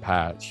they met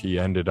Patch, he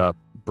ended up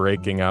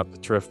breaking out the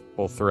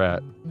triple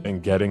threat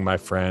and getting my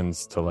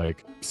friends to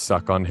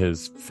suck on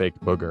his fake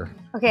booger.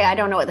 Okay, I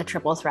don't know what the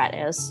triple threat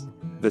is.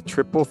 The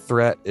triple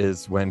threat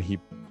is when he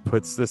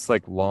puts this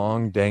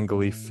long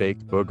dangly fake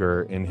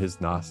booger in his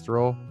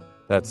nostril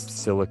that's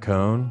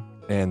silicone,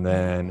 and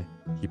then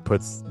he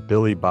puts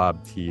Billy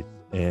Bob teeth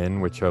in,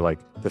 which are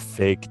the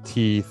fake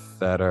teeth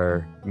that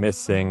are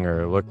missing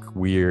or look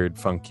weird,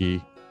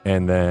 funky,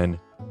 and then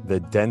the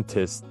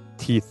dentist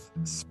teeth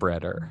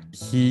spreader.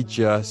 He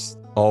just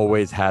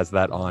always has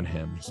that on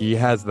him. He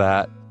has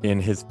that in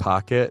his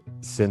pocket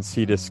since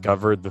he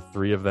discovered the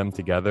three of them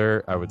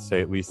together. I would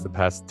say at least the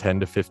past 10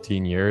 to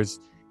 15 years.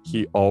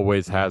 He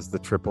always has the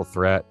triple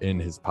threat in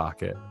his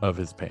pocket of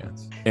his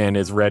pants and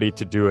is ready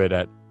to do it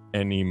at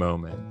any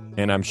moment.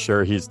 And I'm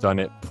sure he's done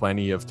it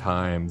plenty of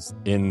times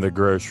in the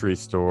grocery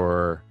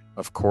store,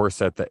 of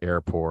course at the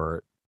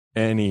airport,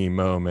 any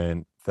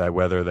moment, that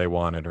whether they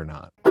want it or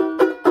not.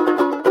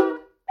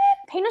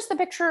 Paint us the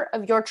picture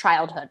of your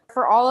childhood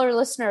for all our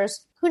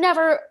listeners who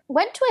never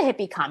went to a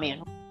hippie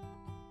commune.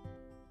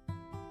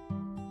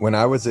 When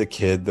I was a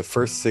kid, the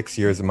first 6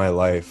 years of my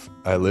life,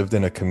 I lived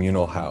in a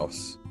communal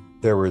house.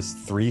 There was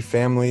 3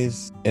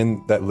 families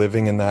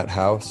living in that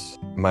house.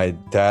 My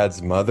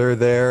dad's mother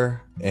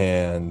there,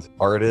 and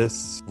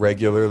artists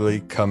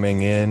regularly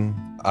coming in.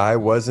 I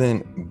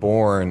wasn't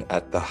born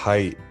at the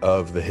height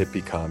of the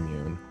hippie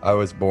commune. I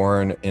was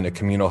born in a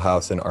communal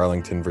house in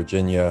Arlington,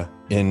 Virginia,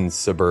 in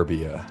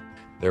suburbia.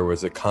 There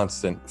was a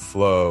constant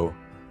flow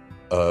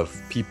of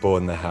people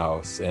in the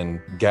house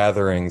and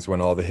gatherings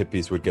when all the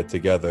hippies would get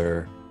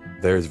together.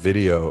 There's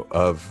video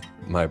of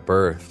my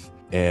birth,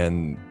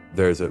 and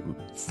there's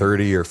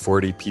 30 or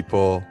 40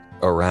 people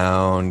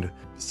around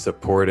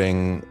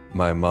supporting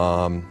my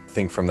mom. I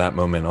think from that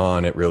moment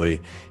on, it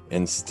really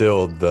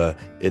instilled the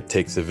it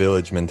takes a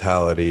village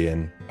mentality.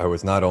 And I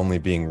was not only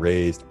being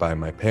raised by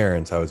my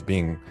parents, I was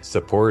being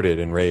supported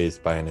and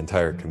raised by an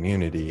entire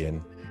community.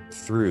 And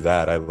through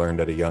that, I learned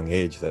at a young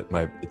age that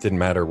it didn't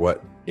matter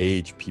what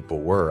age people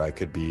were. I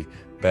could be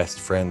best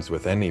friends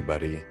with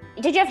anybody.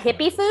 Did you have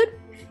hippie food?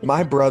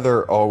 My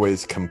brother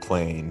always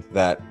complained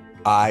that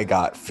I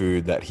got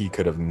food that he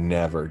could have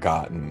never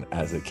gotten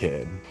as a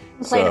kid.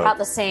 Played about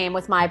the same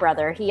with my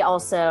brother. He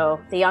also,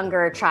 the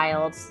younger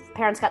child,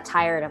 parents got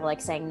tired of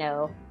saying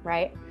no,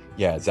 right?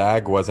 Yeah,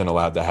 Zag wasn't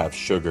allowed to have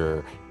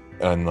sugar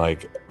and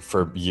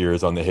for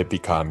years on the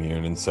hippie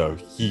commune. And so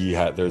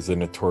there's a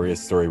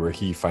notorious story where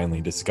he finally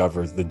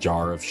discovers the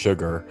jar of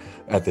sugar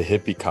at the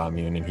hippie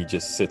commune, and he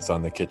just sits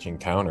on the kitchen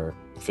counter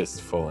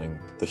fistfulling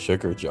the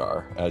sugar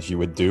jar, as you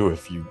would do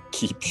if you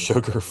keep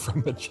sugar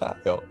from a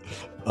child.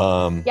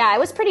 Yeah, I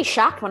was pretty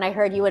shocked when I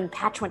heard you and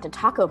Patch went to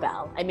Taco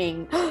Bell. I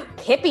mean,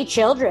 hippie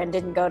children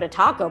didn't go to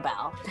Taco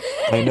Bell.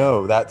 I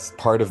know, that's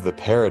part of the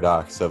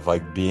paradox of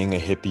being a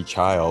hippie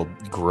child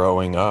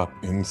growing up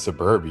in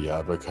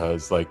suburbia,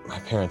 because my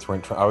parents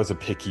weren't, I was a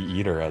picky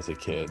eater as a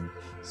kid.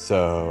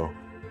 So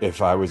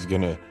if I was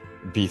going to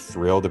be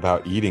thrilled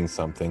about eating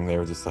something, they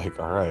were just all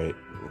right,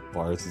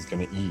 Lars is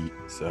going to eat,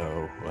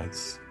 so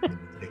let's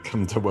take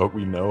him to what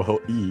we know he'll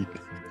eat.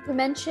 You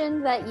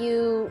mentioned that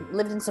you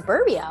lived in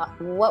suburbia.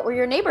 What were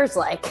your neighbors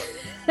like?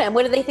 And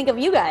what did they think of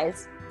you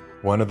guys?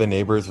 One of the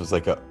neighbors was a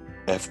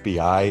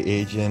FBI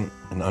agent,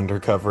 an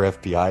undercover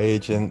FBI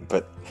agent,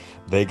 but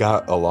they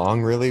got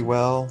along really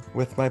well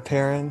with my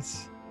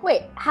parents.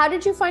 Wait, how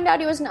did you find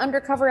out he was an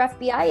undercover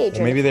FBI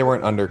agent? Maybe they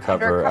weren't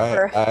undercover.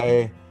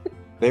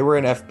 They were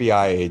an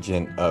FBI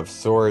agent of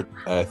sort.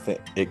 I think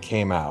it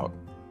came out.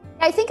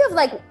 I think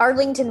of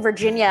Arlington,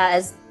 Virginia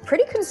as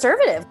pretty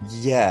conservative.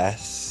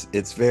 Yes,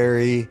 it's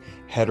very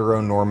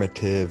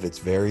heteronormative. It's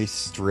very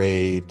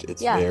straight.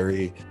 It's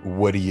very,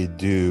 what do you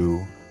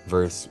do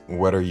versus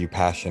what are you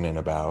passionate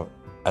about?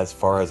 As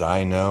far as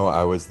I know,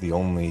 I was the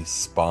only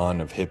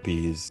spawn of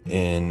hippies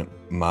in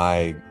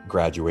my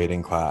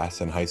graduating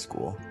class in high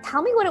school.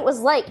 Tell me what it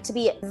was like to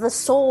be the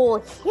sole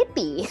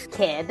hippie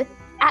kid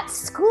at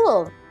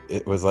school.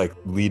 It was like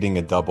leading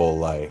a double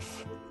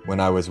life. When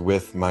I was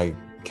with my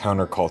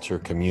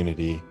counterculture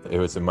community, it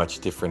was a much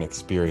different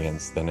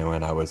experience than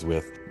when I was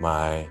with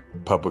my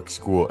public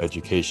school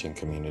education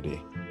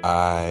community.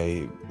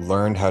 I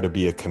learned how to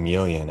be a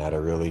chameleon at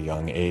a really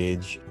young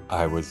age.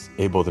 I was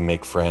able to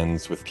make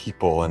friends with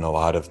people in a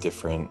lot of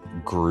different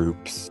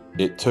groups.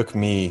 It took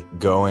me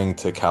going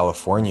to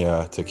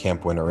California to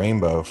Camp Winter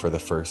Rainbow for the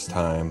first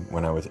time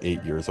when I was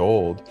 8 years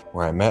old,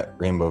 where I met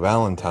Rainbow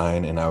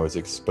Valentine, and I was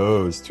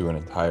exposed to an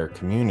entire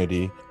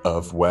community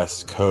of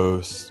West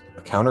Coast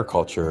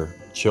counterculture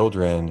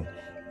children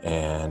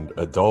and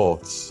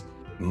adults.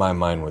 My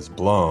mind was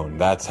blown.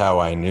 That's how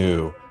I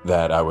knew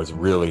that I was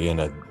really in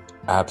an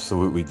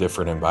absolutely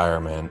different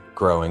environment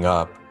growing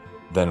up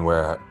than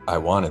where I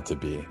wanted to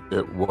be.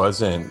 It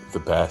wasn't the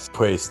best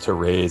place to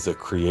raise a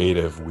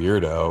creative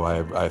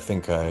weirdo. I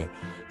think I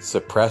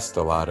suppressed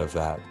a lot of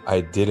that. I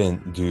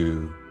didn't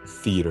do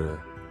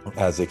theater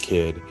as a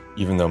kid,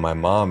 even though my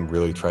mom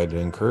really tried to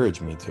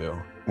encourage me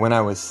to. When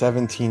I was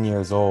 17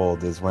 years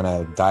old is when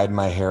I dyed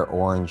my hair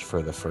orange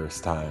for the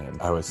first time.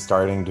 I was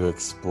starting to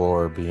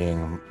explore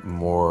being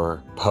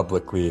more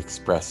publicly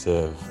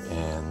expressive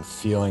and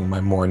feeling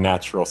my more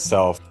natural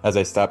self as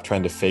I stopped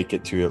trying to fake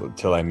it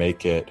till I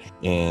make it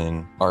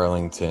in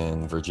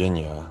Arlington,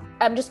 Virginia.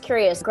 I'm just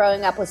curious,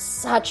 growing up with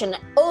such an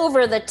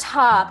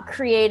over-the-top,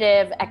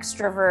 creative,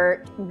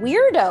 extrovert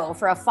weirdo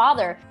for a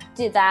father,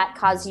 did that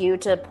cause you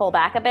to pull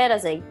back a bit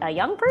as a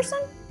young person?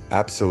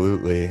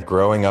 Absolutely.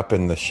 Growing up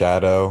in the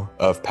shadow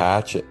of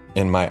Patch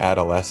in my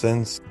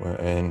adolescence,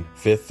 in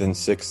 5th and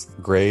 6th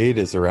grade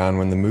is around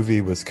when the movie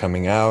was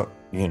coming out.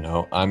 You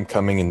know, I'm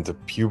coming into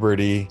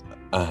puberty.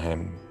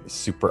 I'm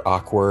super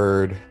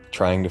awkward,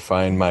 trying to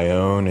find my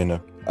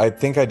own. I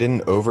think I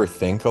didn't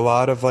overthink a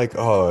lot of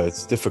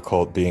it's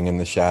difficult being in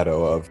the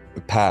shadow of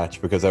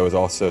Patch, because I was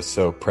also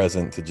so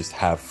present to just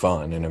have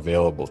fun and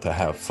available to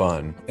have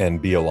fun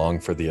and be along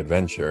for the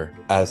adventure.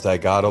 As I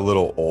got a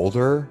little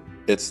older,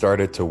 it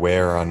started to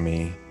wear on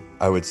me.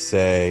 I would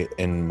say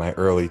in my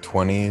early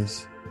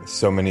 20s,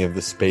 so many of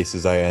the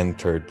spaces I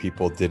entered,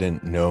 people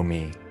didn't know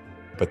me,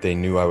 but they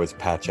knew I was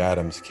Patch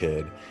Adams'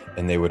 kid,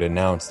 and they would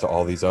announce to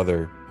all these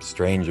other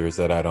strangers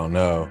that I don't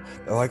know.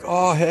 They're like,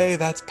 "Oh, hey,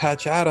 that's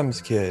Patch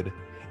Adams' kid."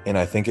 And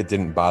I think it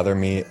didn't bother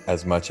me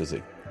as much as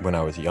it when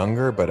I was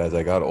younger, but as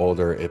I got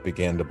older, it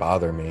began to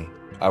bother me.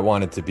 I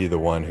wanted to be the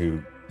one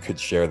who could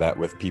share that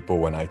with people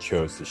when I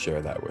chose to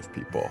share that with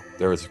people.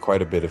 There was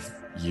quite a bit of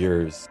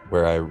years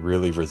where I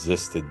really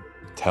resisted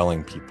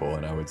telling people,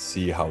 and I would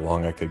see how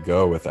long I could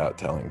go without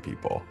telling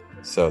people,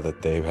 so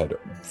that they had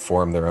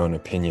formed their own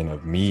opinion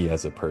of me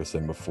as a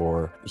person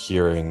before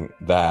hearing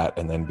that,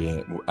 and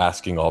then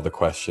asking all the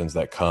questions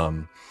that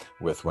come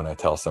with when I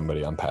tell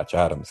somebody I'm Patch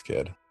Adams'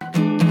 kid.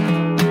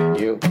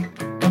 You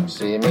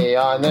see me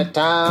on the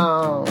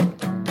town,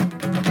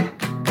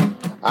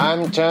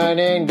 I'm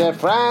turning the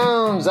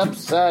frowns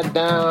upside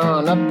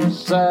down,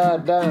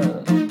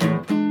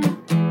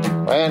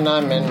 when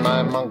I'm in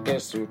my monkey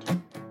suit.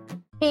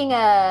 Being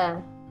a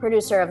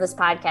producer of this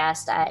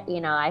podcast,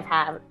 I've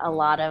had a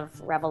lot of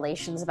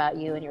revelations about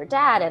you and your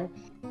dad, and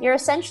you're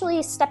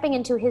essentially stepping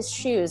into his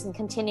shoes and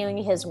continuing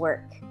his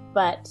work,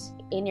 but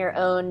in your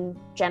own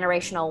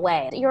generational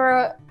way.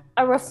 You're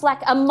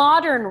a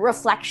modern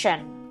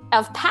reflection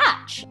of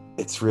Patch.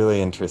 It's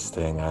really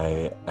interesting.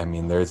 I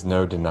mean, there's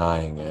no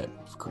denying it.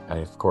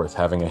 Of course,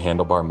 having a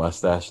handlebar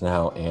mustache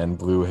now and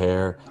blue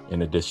hair,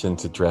 in addition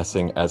to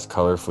dressing as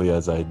colorfully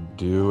as I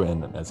do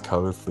and as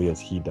colorfully as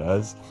he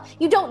does.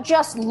 You don't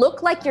just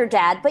look like your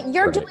dad, but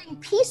you're doing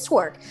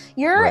piecework.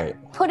 You're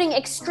putting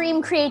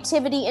extreme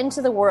creativity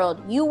into the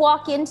world. You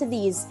walk into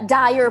these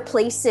dire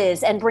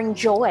places and bring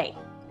joy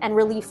and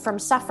relief from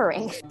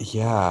suffering.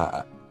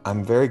 Yeah,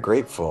 I'm very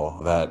grateful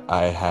that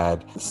I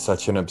had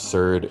such an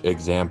absurd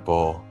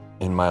example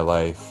in my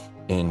life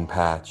in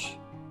Patch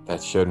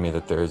that showed me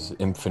that there's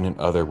infinite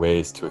other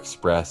ways to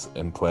express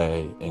and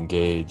play,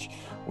 engage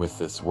with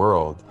this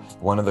world.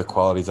 One of the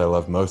qualities I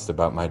love most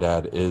about my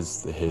dad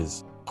is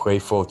his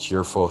playful,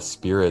 cheerful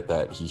spirit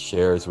that he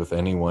shares with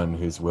anyone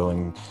who's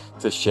willing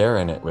to share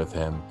in it with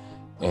him.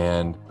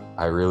 And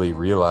I really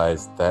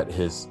realized that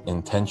his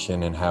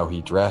intention and how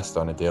he dressed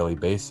on a daily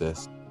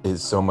basis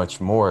is so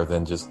much more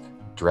than just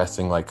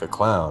dressing like a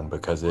clown,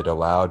 because it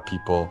allowed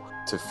people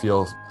to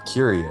feel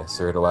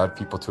curious, or it allowed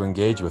people to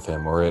engage with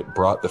him, or it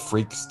brought the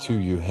freaks to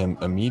him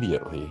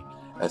immediately.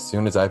 As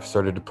soon as I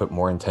started to put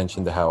more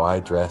intention to how I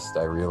dressed,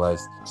 I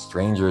realized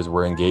strangers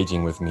were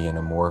engaging with me in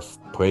a more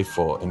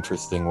playful,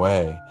 interesting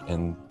way.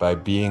 And by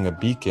being a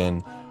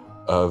beacon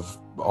of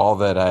all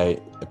that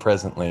I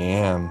presently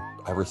am,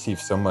 I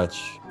receive so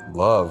much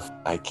love.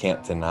 I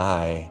can't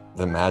deny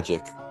the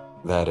magic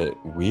that it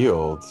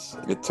wields,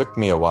 it took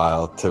me a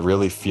while to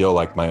really feel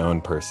like my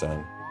own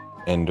person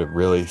and to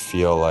really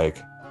feel like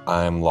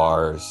I'm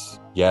Lars.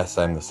 Yes,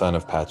 I'm the son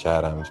of Patch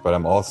Adams, but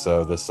I'm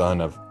also the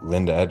son of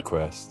Linda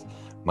Edquist,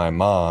 my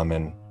mom,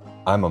 and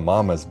I'm a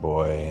mama's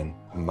boy, and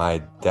my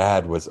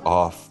dad was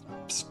off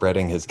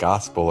spreading his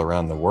gospel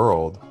around the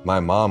world. My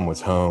mom was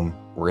home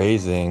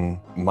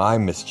raising my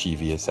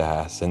mischievous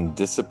ass and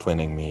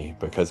disciplining me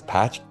because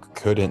Patch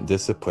couldn't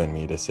discipline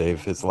me to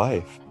save his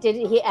life. Did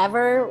he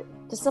ever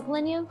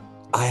discipline you?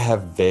 I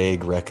have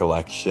vague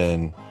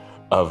recollection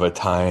of a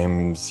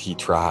times he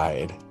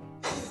tried.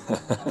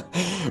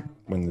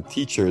 When the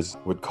teachers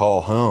would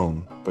call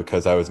home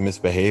because I was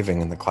misbehaving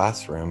in the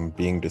classroom,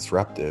 being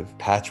disruptive,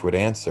 Patch would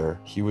answer.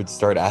 He would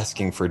start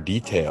asking for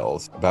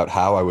details about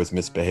how I was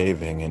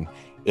misbehaving and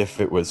if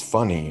it was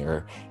funny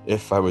or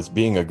if I was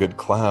being a good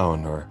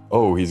clown or,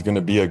 oh, he's going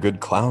to be a good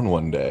clown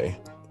one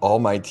day. All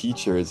my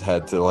teachers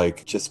had to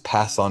just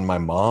pass on my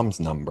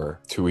mom's number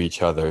to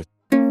each other.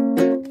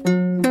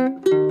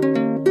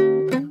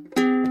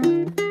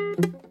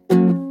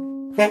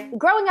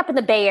 Growing up in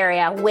the Bay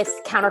Area with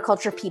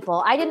counterculture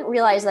people, I didn't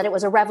realize that it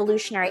was a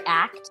revolutionary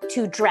act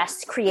to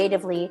dress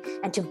creatively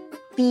and to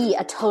be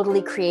a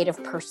totally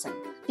creative person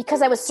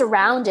because I was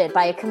surrounded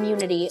by a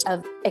community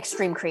of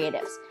extreme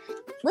creatives.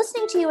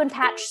 Listening to you and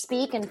Patch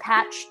speak and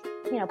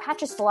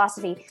Patch's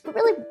philosophy, it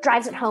really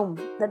drives it home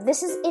that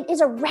it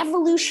is a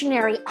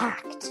revolutionary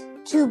act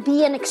to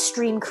be an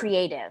extreme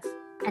creative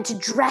and to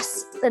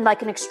dress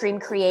like an extreme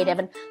creative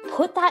and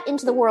put that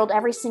into the world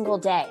every single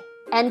day.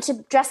 And to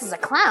dress as a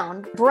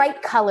clown,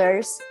 bright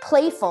colors,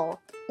 playful,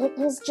 it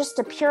is just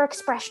a pure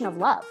expression of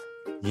love.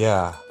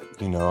 Yeah,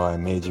 I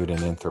majored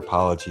in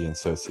anthropology and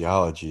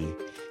sociology.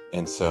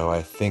 And so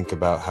I think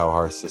about how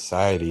our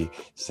society,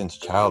 since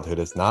childhood,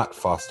 has not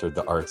fostered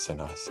the arts in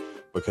us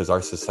because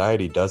our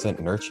society doesn't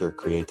nurture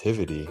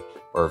creativity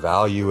or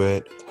value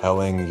it,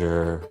 telling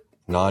your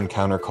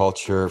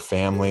non-counterculture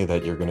family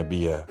that you're going to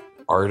be an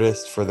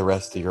artist for the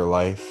rest of your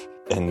life.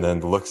 And then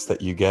the looks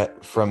that you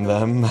get from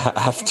them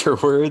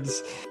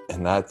afterwards.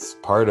 And that's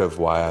part of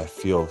why I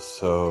feel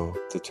so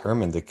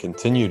determined to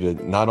continue to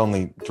not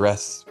only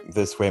dress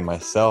this way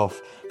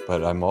myself,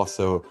 but I'm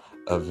also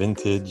a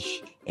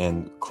vintage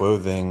and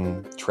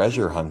clothing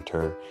treasure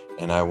hunter.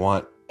 And I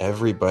want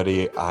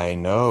everybody I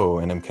know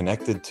and am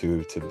connected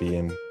to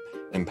be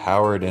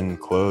empowered in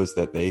clothes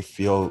that they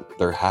feel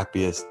their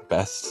happiest,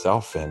 best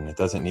self in. It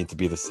doesn't need to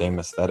be the same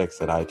aesthetics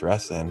that I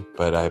dress in,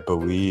 but I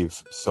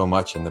believe so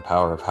much in the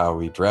power of how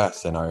we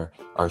dress, and our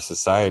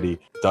society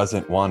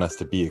doesn't want us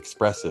to be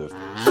expressive.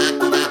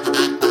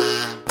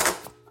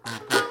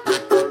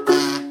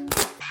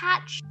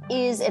 Patch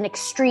is an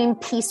extreme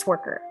peace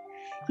worker.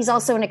 He's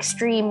also an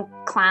extreme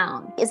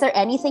clown. Is there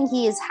anything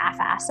he is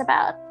half-ass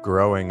about?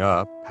 Growing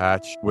up,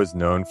 Patch was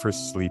known for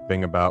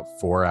sleeping about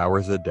 4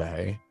 hours a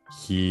day.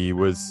 He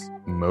was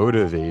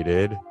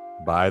motivated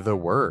by the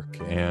work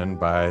and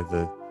by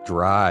the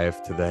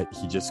drive to that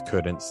he just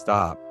couldn't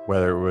stop.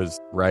 Whether it was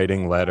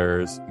writing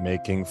letters,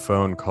 making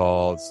phone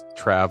calls,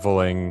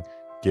 traveling,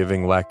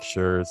 giving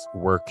lectures,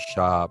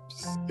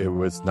 workshops, it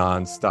was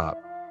nonstop.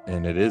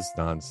 And it is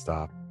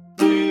nonstop.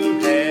 Blue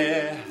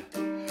hair,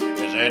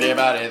 is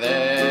anybody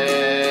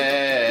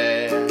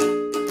there?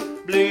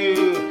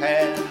 Blue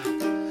hair,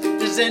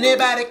 does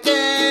anybody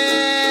care?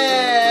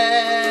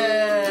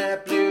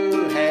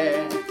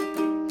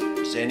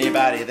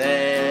 Anybody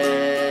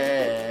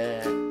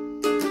there?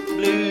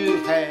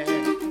 Blue hair,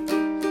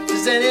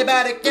 does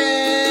anybody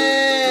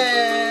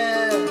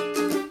care?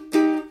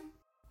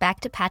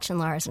 Back to Patch and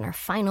Lars in our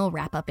final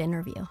wrap-up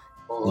interview.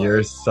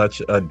 You're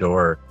such a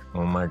dork.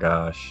 Oh my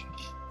gosh.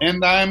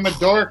 And I'm a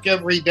dork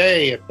every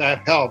day, if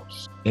that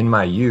helps. In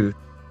my youth,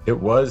 it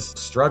was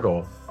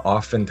struggle.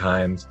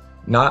 Oftentimes,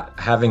 not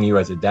having you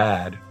as a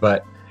dad,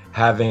 but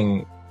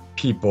having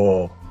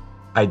people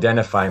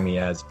identify me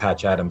as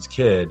Patch Adams'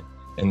 kid,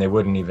 and they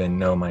wouldn't even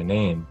know my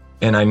name.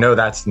 And I know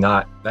that's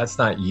not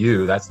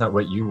you, that's not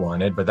what you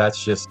wanted, but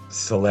that's just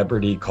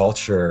celebrity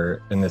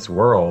culture in this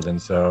world.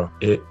 And so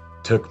it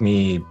took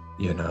me,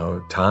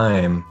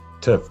 time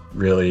to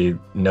really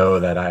know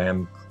that I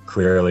am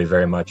clearly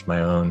very much my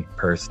own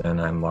person.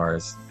 I'm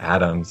Lars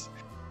Adams.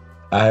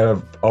 I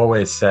have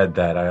always said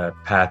that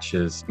Patch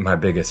is my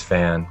biggest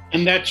fan.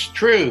 And that's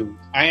true.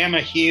 I am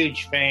a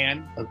huge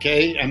fan,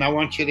 okay? And I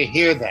want you to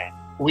hear that.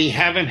 We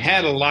haven't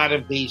had a lot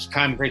of these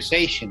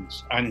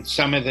conversations on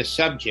some of the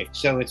subjects,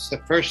 so it's the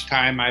first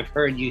time I've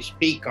heard you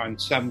speak on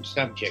some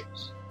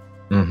subjects.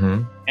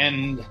 Mm-hmm.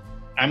 And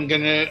I'm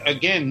going to,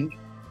 again,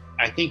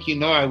 I think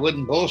I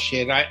wouldn't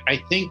bullshit.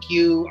 I think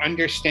you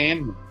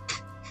understand me.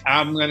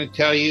 I'm going to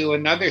tell you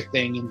another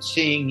thing, in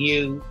seeing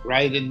you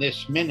right in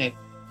this minute,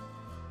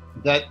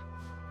 that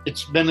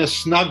it's been a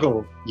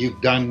snuggle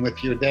you've done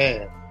with your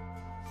dad.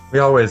 I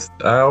always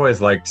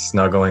liked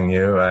snuggling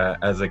you.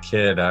 As a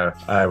kid,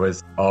 I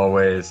was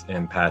always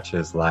in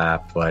Patch's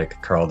lap,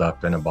 curled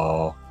up in a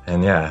ball.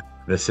 And yeah,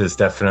 this is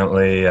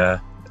definitely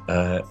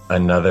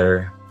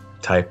another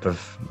type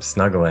of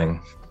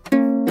snuggling.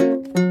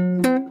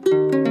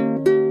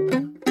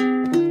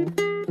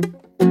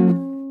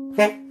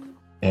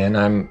 And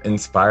I'm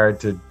inspired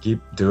to keep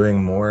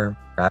doing more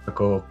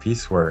radical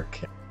peace work.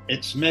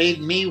 It's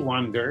made me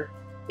wonder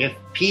if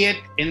Piet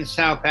in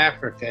South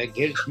Africa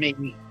gives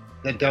me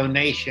the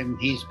donation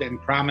he's been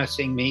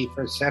promising me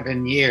for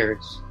 7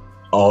 years.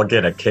 I'll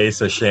get a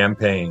case of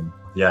champagne.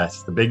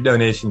 Yes, the big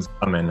donation's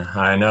coming.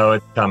 I know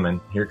it's coming.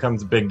 Here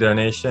comes a big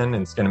donation,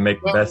 and it's going to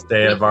make the best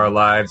day of our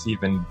lives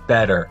even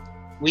better.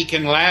 We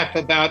can laugh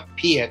about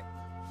Piet.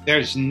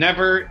 There's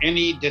never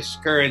any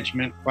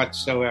discouragement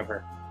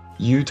whatsoever.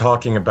 You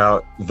talking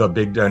about the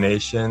big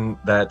donation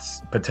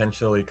that's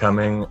potentially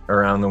coming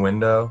around the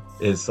window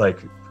is like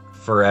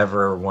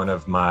forever one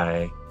of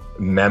my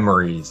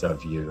memories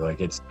of you. Like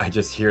I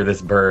just hear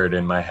this bird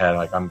in my head,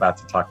 like I'm about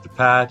to talk to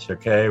Patch.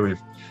 Okay,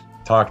 we've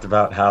talked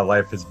about how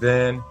life has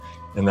been.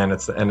 And then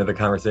it's the end of the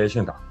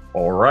conversation.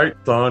 All right,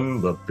 son,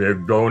 the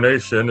big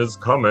donation is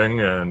coming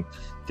and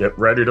get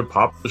ready to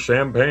pop the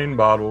champagne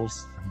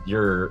bottles.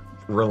 Your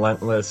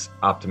relentless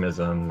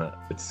optimism,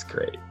 it's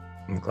great.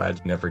 I'm glad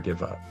you never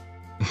give up.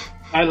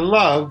 I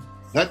love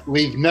that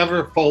we've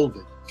never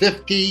folded.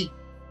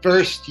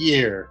 51st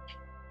year.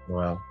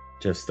 Well,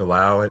 just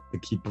allow it to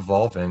keep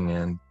evolving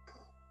and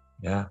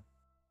yeah.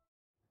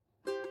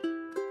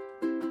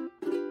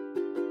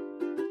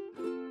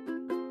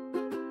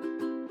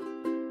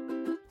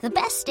 The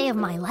Best Day of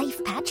My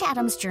Life, Patch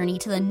Adams' journey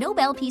to the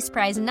Nobel Peace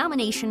Prize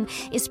nomination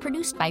is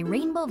produced by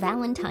Rainbow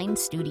Valentine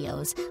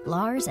Studios.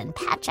 Lars and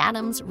Patch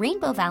Adams,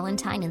 Rainbow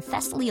Valentine, and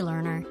Thessaly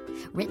Lerner.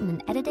 Written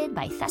and edited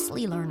by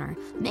Thessaly Lerner.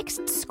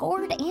 Mixed,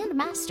 scored, and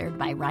mastered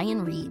by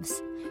Ryan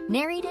Reeves.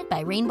 Narrated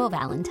by Rainbow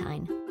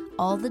Valentine.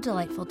 All the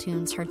delightful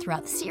tunes heard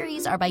throughout the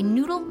series are by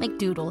Noodle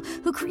McDoodle,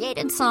 who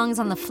created songs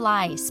on the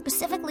fly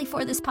specifically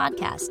for this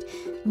podcast.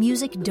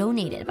 Music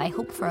donated by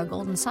Hope for a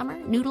Golden Summer,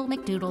 Noodle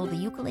McDoodle, the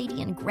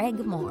ukulele, and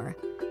Greg Moore.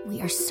 We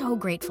are so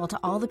grateful to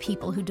all the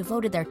people who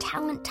devoted their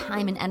talent,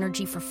 time, and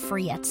energy for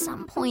free at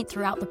some point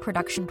throughout the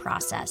production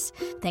process.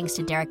 Thanks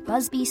to Derek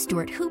Busby,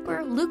 Stuart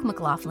Hooper, Luke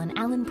McLaughlin,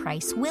 Alan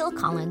Price, Will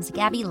Collins,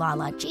 Gabby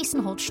Lala,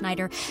 Jason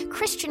Holtschneider,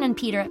 Christian and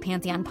Peter at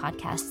Pantheon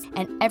Podcasts,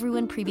 and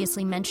everyone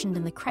previously mentioned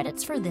in the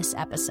credits for this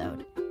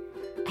episode.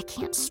 I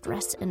can't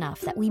stress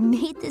enough that we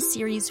made this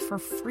series for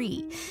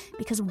free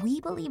because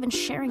we believe in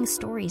sharing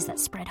stories that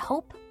spread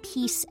hope,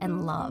 peace,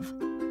 and love.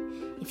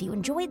 If you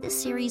enjoyed this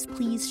series,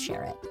 please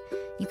share it.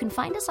 You can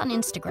find us on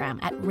Instagram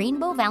at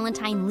Rainbow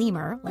Valentine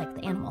Lemur, like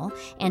the animal,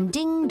 and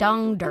Ding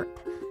Dong Derp,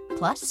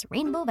 plus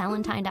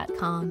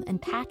rainbowvalentine.com and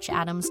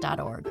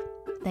patchadams.org.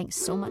 Thanks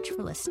so much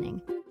for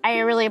listening. I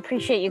really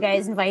appreciate you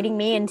guys inviting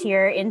me into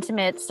your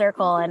intimate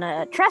circle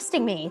and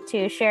trusting me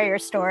to share your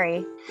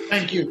story.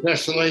 Thank you,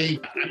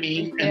 Thessaly.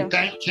 And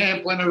thank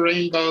Camp Winter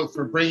Rainbow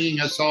for bringing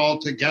us all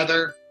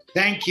together.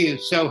 Thank you.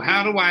 So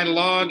how do I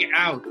log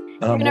out?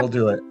 We'll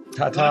do it.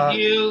 Ta-ta. Love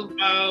you,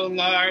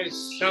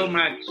 Lars, so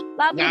much.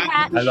 Love you,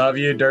 Pat. I love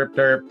you, Derp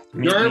Derp.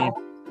 Derp,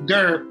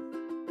 Derp.